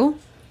see you,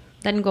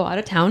 then go out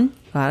of town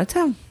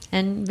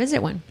and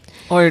visit one.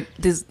 Or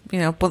this,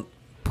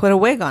 put a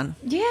wig on.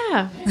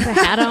 Yeah. Put a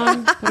hat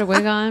on, put a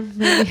wig on,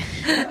 maybe.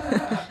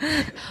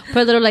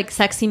 Put a little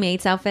sexy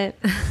maid's outfit.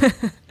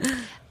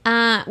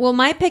 Well,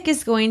 my pick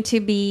is going to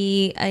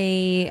be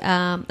a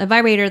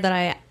vibrator that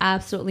I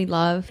absolutely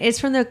love. It's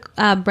from the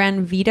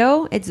brand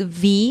Vito. It's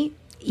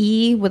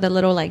V-E with a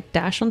little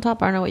dash on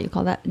top. I don't know what you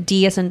call that.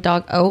 D as in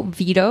dog O,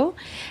 Vito.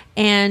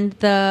 And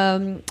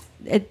the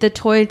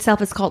toy itself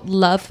is called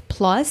Love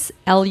Plus,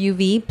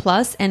 LUV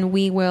Plus, and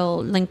we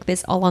will link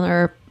this all on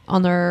our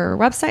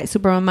website,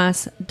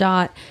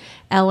 supermamas.la.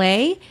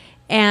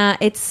 And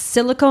it's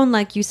silicone,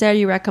 like you said,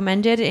 you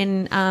recommended,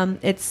 and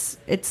it's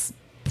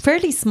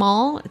fairly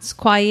small, it's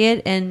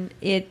quiet, and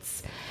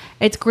it's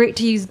great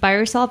to use by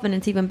yourself, and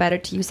it's even better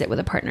to use it with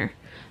a partner.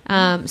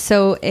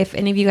 So if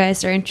any of you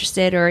guys are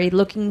interested or are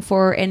looking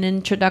for an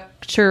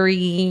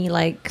introductory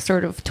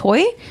sort of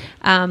toy,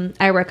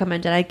 I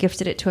recommend it. I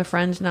gifted it to a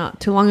friend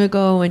not too long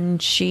ago,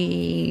 and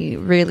she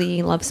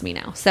really loves me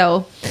now.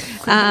 So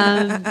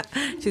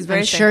she's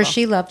very I'm sure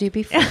she loved you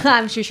before.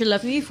 I'm sure she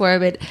loved me before,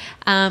 but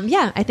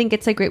I think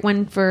it's a great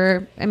one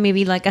for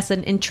maybe as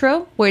an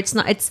intro where it's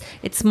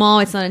small,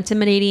 it's not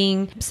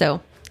intimidating, so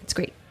it's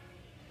great.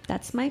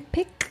 That's my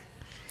pick.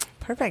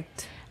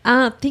 Perfect.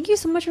 Thank you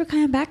so much for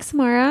coming back,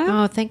 Samara.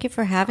 Oh, thank you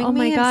for having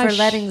me and for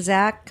letting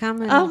Zach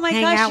come and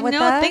hang out with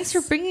us. Thanks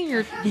for bringing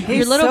your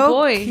little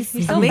boy.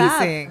 He's so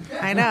amazing.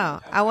 I know.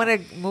 I want to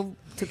move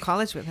to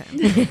college with him.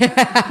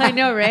 I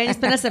know, right? I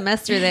spent a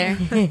semester there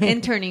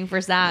interning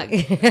for Zach.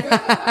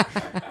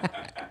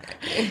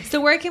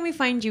 So where can we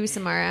find you,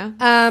 Samara?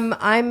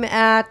 I'm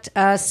at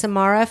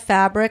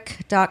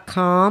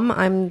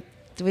samarafabric.com.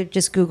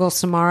 Just Google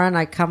Samara and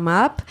I come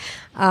up.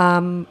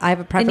 I have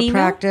a private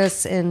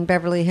practice in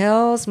Beverly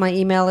Hills. My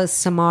email is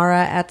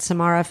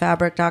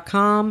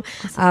samara@samarafabric.com.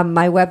 Awesome.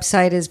 My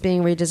website is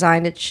being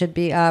redesigned. It should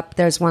be up.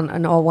 There's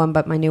an old one,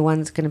 but my new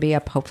one's going to be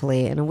up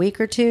hopefully in a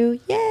week or two.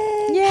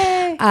 Yay!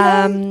 Yay!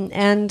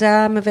 And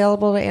I'm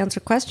available to answer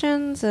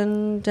questions.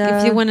 And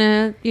if you want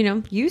to,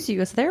 use you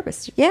as a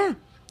therapist. Yeah.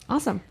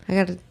 Awesome.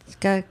 I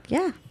gotta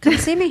come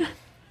see me.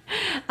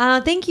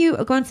 Thank you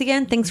once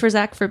again. Thanks for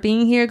Zach for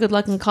being here. Good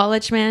luck in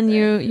college, man.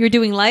 You're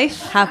doing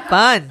life. Have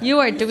fun. You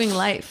are doing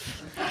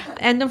life.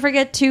 And don't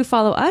forget to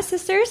follow us,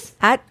 sisters.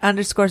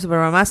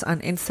 @_Supermamas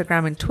on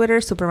Instagram and Twitter,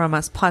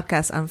 Supermamas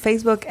Podcast on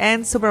Facebook,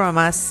 and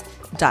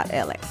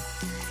supermamas.la.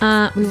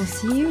 We will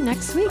see you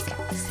next week.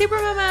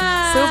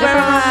 Supermamas!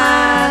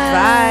 Supermamas!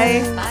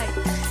 Bye! Bye.